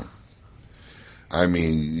 you know, I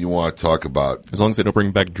mean, you want to talk about... As long as they don't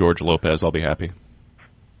bring back George Lopez, I'll be happy.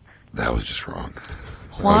 That was just wrong.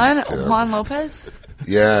 Juan Lopez?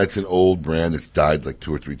 Yeah, it's an old brand that's died like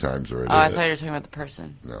 2 or 3 times already. Oh, I thought you were talking about the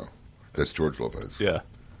person. No, that's George Lopez. Yeah.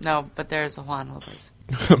 No, but there's a Juan Lopez.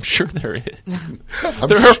 I'm sure there is.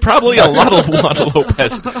 There are probably a lot of Juan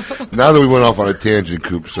Lopez's. Now that we went off on a tangent,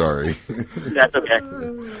 Coop, sorry. That's okay.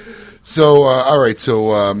 So, all right,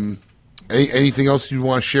 so anything else you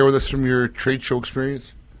want to share with us from your trade show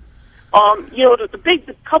experience? You know,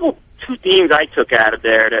 the couple 2 themes I took out of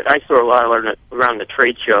there that I saw a lot around the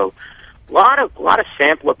trade show, a lot of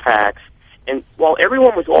sampler packs, and while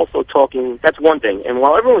everyone was also talking, that's one thing, and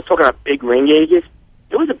while everyone was talking about big ring gauges,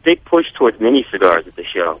 there was a big push towards mini cigars at the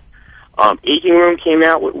show. Aging Room came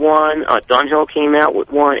out with one, Dunhill came out with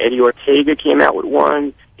one, Eddie Ortega came out with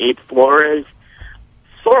one, Abe Flores.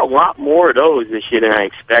 Saw a lot more of those this year than I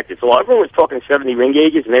expected. So while everyone was talking 70 ring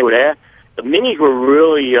gauges, and they were there, the minis were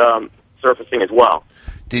really surfacing as well.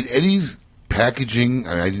 Did Eddie's packaging,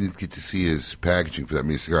 I didn't get to see his packaging for that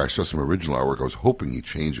mini cigar. I saw some original artwork. I was hoping he'd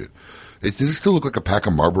change it. Does it still look like a pack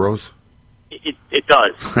of Marlboros? It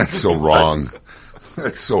does. That's so wrong.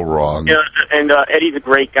 That's so wrong. Yeah, and Eddie's a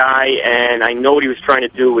great guy, and I know what he was trying to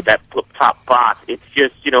do with that flip-top box. It's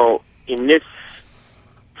just, you know, in this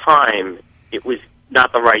time, it was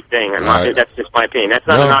not the right thing. That's just my opinion. That's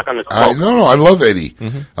not a knock on the smoke. No, I love Eddie.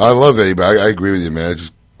 Mm-hmm. I love Eddie, but I agree with you, man.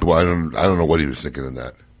 I don't know what he was thinking in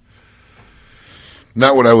that.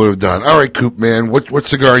 Not what I would have done. All right, Coop, man. What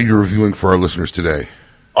cigar are you reviewing for our listeners today?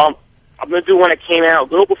 I'm going to do one that came out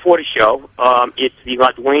a little before the show. It's the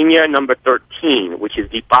Lathuania number 13, which is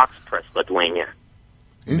the box press Lathuania.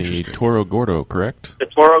 The Toro Gordo, correct? The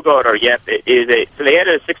Toro Gordo, yes. It is so they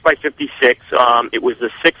added a 6x56. It was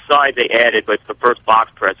the 6th size they added, but it's the first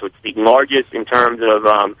box press, so it's the largest in terms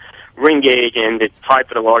of ring gauge, and it's tied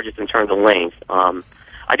for the largest in terms of length.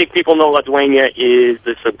 I think people know Lathuania is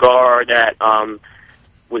the cigar that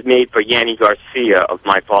was made for Yanni Garcia of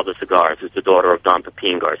My Father Cigars, who's the daughter of Don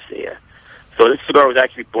Pepin Garcia. So this cigar was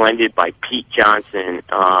actually blended by Pete Johnson,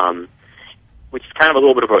 which is kind of a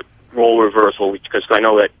little bit of a role reversal, because I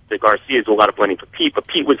know that the Garcias do a lot of blending for Pete, but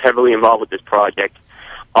Pete was heavily involved with this project.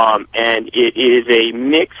 And it is a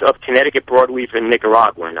mix of Connecticut broadleaf and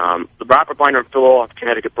Nicaraguan. The wrapper binder and filler off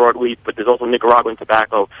Connecticut broadleaf, but there's also Nicaraguan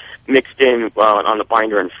tobacco mixed in on the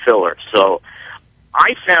binder and filler. So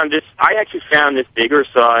I actually found this bigger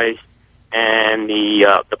size, and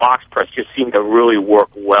the box press just seemed to really work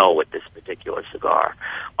well with this particular cigar.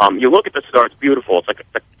 You look at the cigar; it's beautiful. It's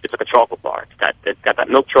like a chocolate bar. It's got that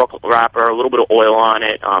milk chocolate wrapper, a little bit of oil on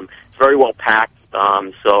it. It's very well packed.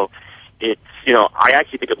 So it's, you know, I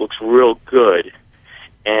actually think it looks real good.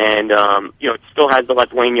 And you know, it still has the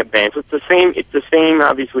Lathuania band. So it's the same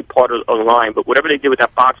obviously part of the line, but whatever they did with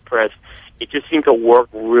that box press, it just seemed to work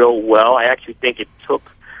real well. I actually think it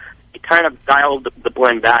kind of dialed the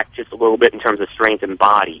blend back just a little bit in terms of strength and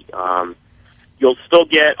body. You'll still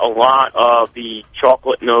get a lot of the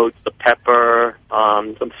chocolate notes, the pepper,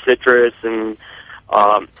 some citrus, and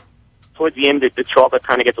towards the end, the chocolate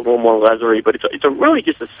kind of gets a little more leathery. But it's a really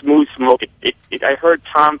just a smooth smoke. I heard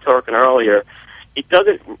Tom talking earlier. it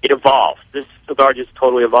evolves. This cigar just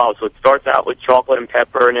totally evolves. So it starts out with chocolate and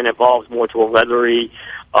pepper, and then evolves more to a leathery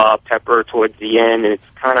pepper towards the end, and it's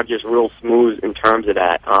kind of just real smooth in terms of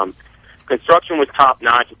that. Construction was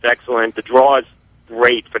top-notch. It's excellent. The draw is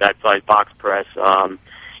great for that size box press.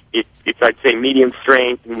 It's I'd say, medium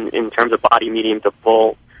strength in terms of body, medium to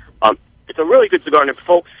full. It's a really good cigar, and if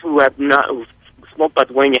folks who smoked La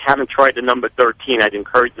Dueña haven't tried the number 13, I'd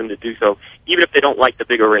encourage them to do so, even if they don't like the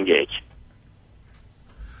bigger ring gauge.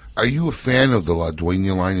 Are you a fan of the La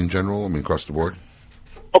Dueña line in general? I mean, across the board?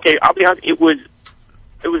 Okay, I'll be honest, it was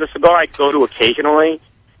a cigar I'd go to occasionally.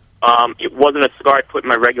 It wasn't a cigar I'd put in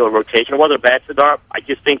my regular rotation. It wasn't a bad cigar. I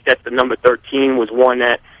just think that the number 13 was one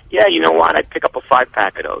that, yeah, you know what, I'd pick up a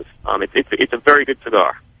 5-pack of those. It's a very good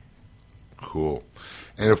cigar. Cool.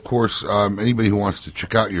 And, of course, anybody who wants to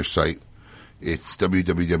check out your site, it's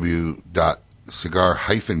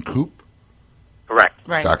www.cigar-coop.com. Correct.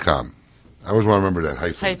 Right. .com. I always want to remember that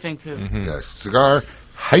hyphen. Hyphen coop. Mm-hmm. Yes. Cigar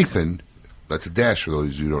hyphen, that's a dash for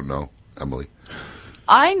those who don't know, Emily.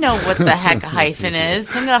 I know what the heck a hyphen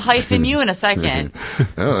is. I'm going to hyphen you in a second.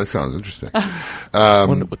 Oh, that sounds interesting.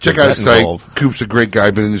 Check out his site. Coop's a great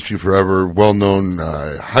guy, been in the industry forever, well-known,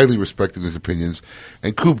 highly respected in his opinions.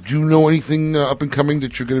 And Coop, do you know anything up and coming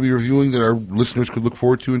that you're going to be reviewing that our listeners could look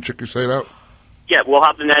forward to and check your site out? Yeah, we'll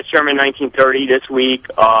have the Nat Sherman 1930 this week.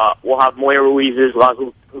 We'll have Moya Ruiz's La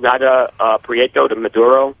Jugada Prieto de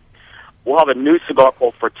Maduro. We'll have a new cigar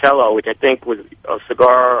called Fratello, which I think was a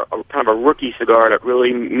cigar, kind of a rookie cigar that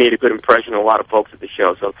really made a good impression on a lot of folks at the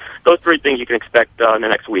show. So those three things you can expect in the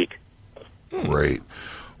next week. Great.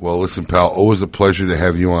 Well, listen, pal, always a pleasure to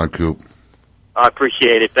have you on, Coop. I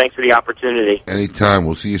appreciate it. Thanks for the opportunity. Anytime.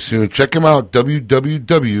 We'll see you soon. Check him out,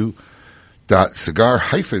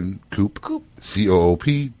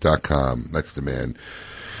 www.cigar-coop.com. That's the man.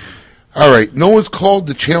 All right. No one's called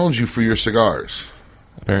to challenge you for your cigars.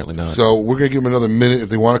 Apparently not. So we're going to give them another minute. If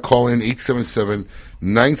they want to call in,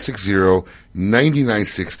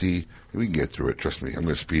 877-960-9960. We can get through it. Trust me. I'm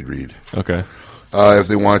going to speed read. Okay. If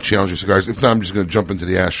they want to challenge your cigars. If not, I'm just going to jump into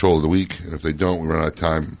the ash hole of the week. And if they don't, we run out of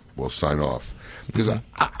time, we'll sign off. Because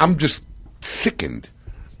I'm just sickened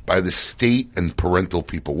by the state and parental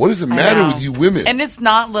people. What does it matter with you women? And it's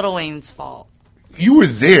not Little Wayne's fault. You were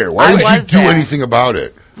there. Why didn't you do anything about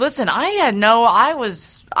it? Listen,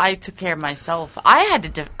 I took care of myself. I had to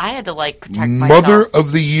protect myself. Mother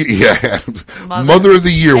of the Year. Yeah. Mother of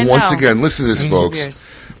the Year, once again. Listen to this, folks.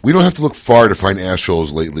 We don't have to look far to find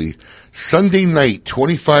assholes lately. Sunday night,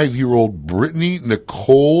 25-year-old Brittany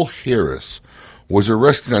Nicole Harris was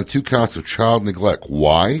arrested on 2 counts of child neglect.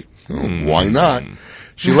 Why? Why not?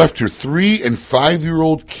 She left her 3- and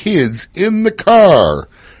 5-year-old kids in the car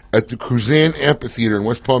at the Cruzan Amphitheater in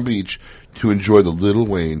West Palm Beach to enjoy the Lil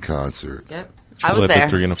Wayne concert. Yep. I was there.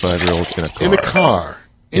 The 3- and 5-year-old in a car.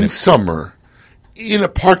 In summer, in a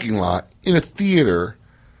parking lot, in a theater.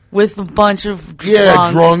 With a bunch of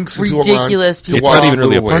drunks ridiculous people. It's not even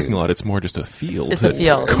really a parking lot. It's more just a field. It's a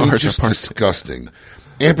field. Cars are just disgusting.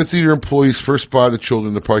 Amphitheater employees first spotted the children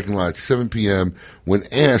in the parking lot at 7 p.m. When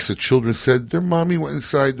asked, the children said their mommy went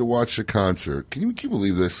inside to watch the concert. Can you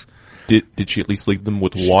believe this? Did she at least leave them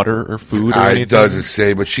with water or food or anything? It doesn't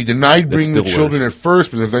say, but she denied bringing the children at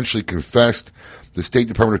first, but eventually confessed. The State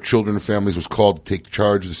Department of Children and Families was called to take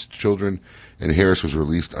charge of the children, and Harris was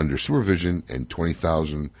released under supervision and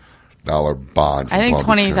 $20,000 bond. I think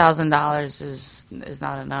 $20,000 is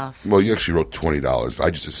not enough. Well, you actually wrote $20. I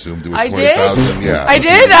just assumed it was $20,000. Yeah, I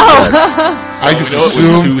did. I just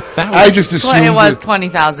assumed. I just assumed it was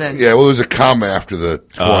 $20,000. Yeah, well, there's a comma after the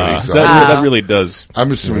 20. So that really does.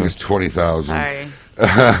 I'm assuming it's $20,000. Sorry.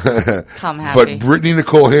 Come happy. But Brittany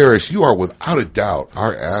Nicole Harris, you are without a doubt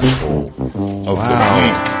our asshole of the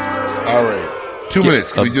week. All right. 2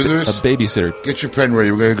 minutes. Can we do this? A babysitter. Get your pen ready.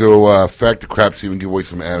 We're going to go Factor Crap, see if we can give away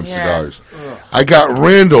some Adams cigars. I got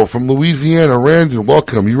Randall from Louisiana. Randall,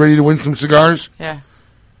 welcome. You ready to win some cigars? Yeah.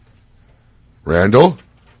 Randall?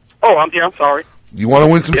 Oh, I'm sorry. You want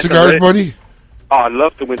to win some cigars, buddy? Oh, I'd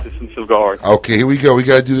love to win some cigars. Okay, here we go. We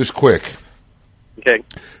got to do this quick. Okay.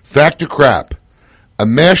 Factor Crap. A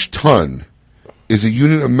mash tun is a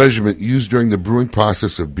unit of measurement used during the brewing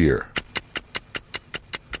process of beer.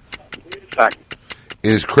 Fact.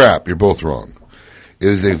 It is crap. You're both wrong. It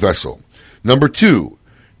is a vessel. Number 2,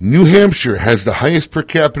 New Hampshire has the highest per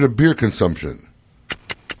capita beer consumption.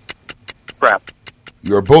 Crap.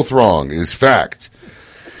 You are both wrong. It is fact.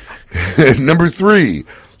 Number 3,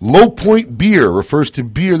 Low Point beer refers to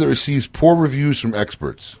beer that receives poor reviews from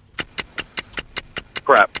experts.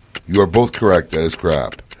 Crap. You are both correct. That is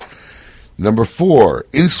crap. Number 4,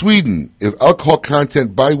 in Sweden, if alcohol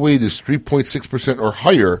content by weight is 3.6% or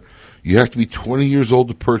higher, You have to be 20 years old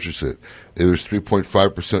to purchase it. If it's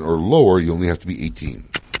 3.5% or lower, you only have to be 18.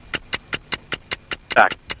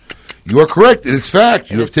 Fact. You are correct. It is fact.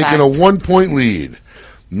 You have taken a 1-point lead.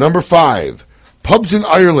 Number 5. Pubs in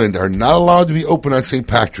Ireland are not allowed to be open on St.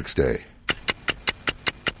 Patrick's Day.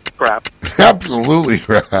 Crap. Absolutely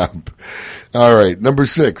crap. All right. Number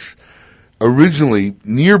 6. Originally,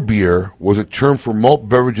 near beer was a term for malt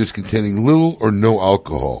beverages containing little or no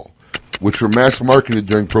alcohol, which were mass marketed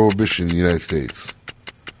during Prohibition in the United States.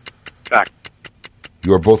 Fact.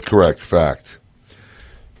 You are both correct. Fact.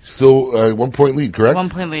 Still 1-point lead, correct?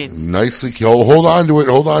 1-point lead. Nicely. Hold on to it.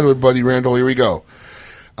 Hold on to it, buddy Randall. Here we go.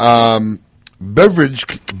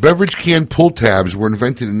 Beverage can pull tabs were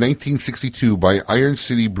invented in 1962 by Iron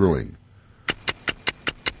City Brewing.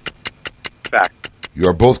 Fact. You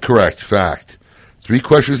are both correct. Fact. 3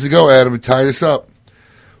 questions to go, Adam, to tie this up.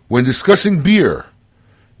 When discussing beer,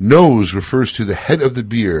 nose refers to the head of the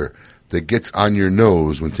beer that gets on your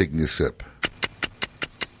nose when taking a sip.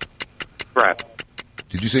 Crap.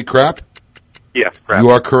 Did you say crap? Yes, crap. You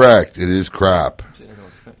are correct. It is crap.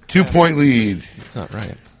 2-point lead. It's not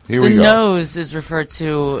right. Here we The go. nose is referred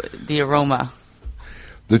to the aroma.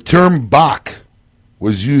 The term Bock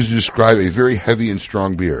was used to describe a very heavy and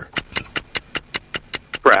strong beer.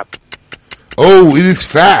 Crap. Oh, it is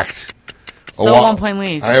fact. Still Oh, 1-point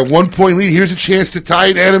lead. I have 1-point lead. Here's a chance to tie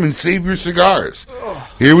it, Adam, and save your cigars.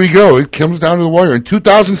 Here we go. It comes down to the wire. In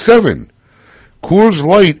 2007, Coors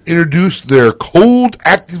Light introduced their cold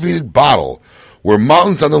activated bottle, where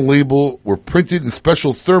mountains on the label were printed in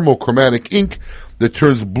special thermochromatic ink that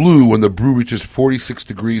turns blue when the brew reaches 46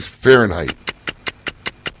 degrees Fahrenheit.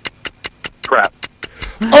 Crap.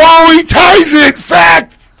 Oh, he ties it!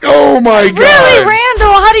 Fact! Oh, my God. Really,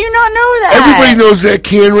 Randall? How do you not know that? Everybody knows that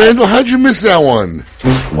can, Randall. How'd you miss that one?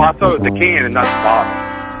 Well, I thought it was the can and not the bottle.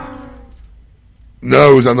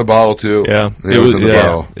 No, it was on the bottle, too. Yeah. It was on the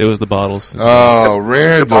bottle. It was the bottles. Oh,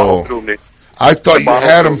 Randall. I thought you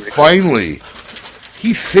had him finally.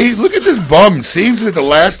 He saved. Look at this bum. Saves it at the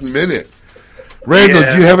last minute. Randall,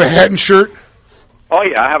 Yeah. do you have a hat and shirt? Oh,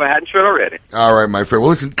 yeah, I have a hat and shirt already. All right, my friend. Well,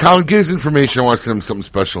 listen, Colin, get his information. I want to send him something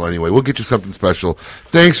special anyway. We'll get you something special.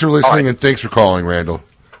 Thanks for listening, and thanks for calling, Randall.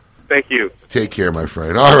 Thank you. Take care, my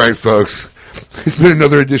friend. All right, folks. It's been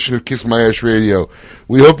another edition of Kiss My Ash Radio.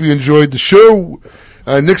 We hope you enjoyed the show.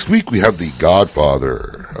 Next week, we have the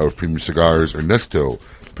godfather of premium cigars, Ernesto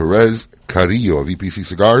Perez Carrillo of EPC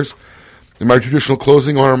Cigars. In my traditional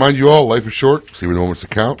closing, I want to remind you all, life is short, savor the moments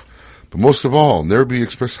that count. But most of all, never be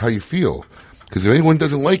express how you feel. Because if anyone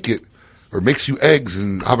doesn't like it, or makes you eggs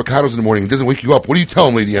and avocados in the morning and doesn't wake you up, what do you tell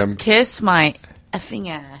them, Lady M? Kiss my effing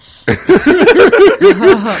ash.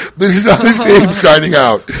 This is Honest Abe signing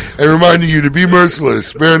out and reminding you to be merciless,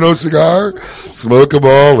 spare no cigar, smoke 'em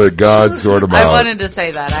all, let God sort 'em I out. wanted to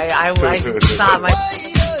say that. I thought my...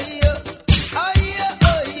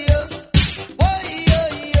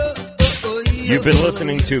 You've been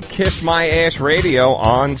listening to Kiss My Ash Radio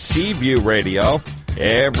on Seaview Radio.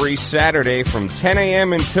 Every Saturday from 10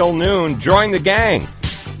 a.m. until noon, join the gang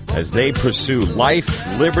as they pursue life,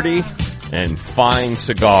 liberty, and fine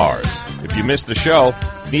cigars. If you missed the show,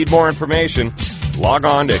 need more information, log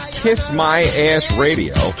on to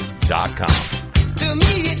kissmyashradio.com. To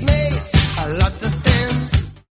me,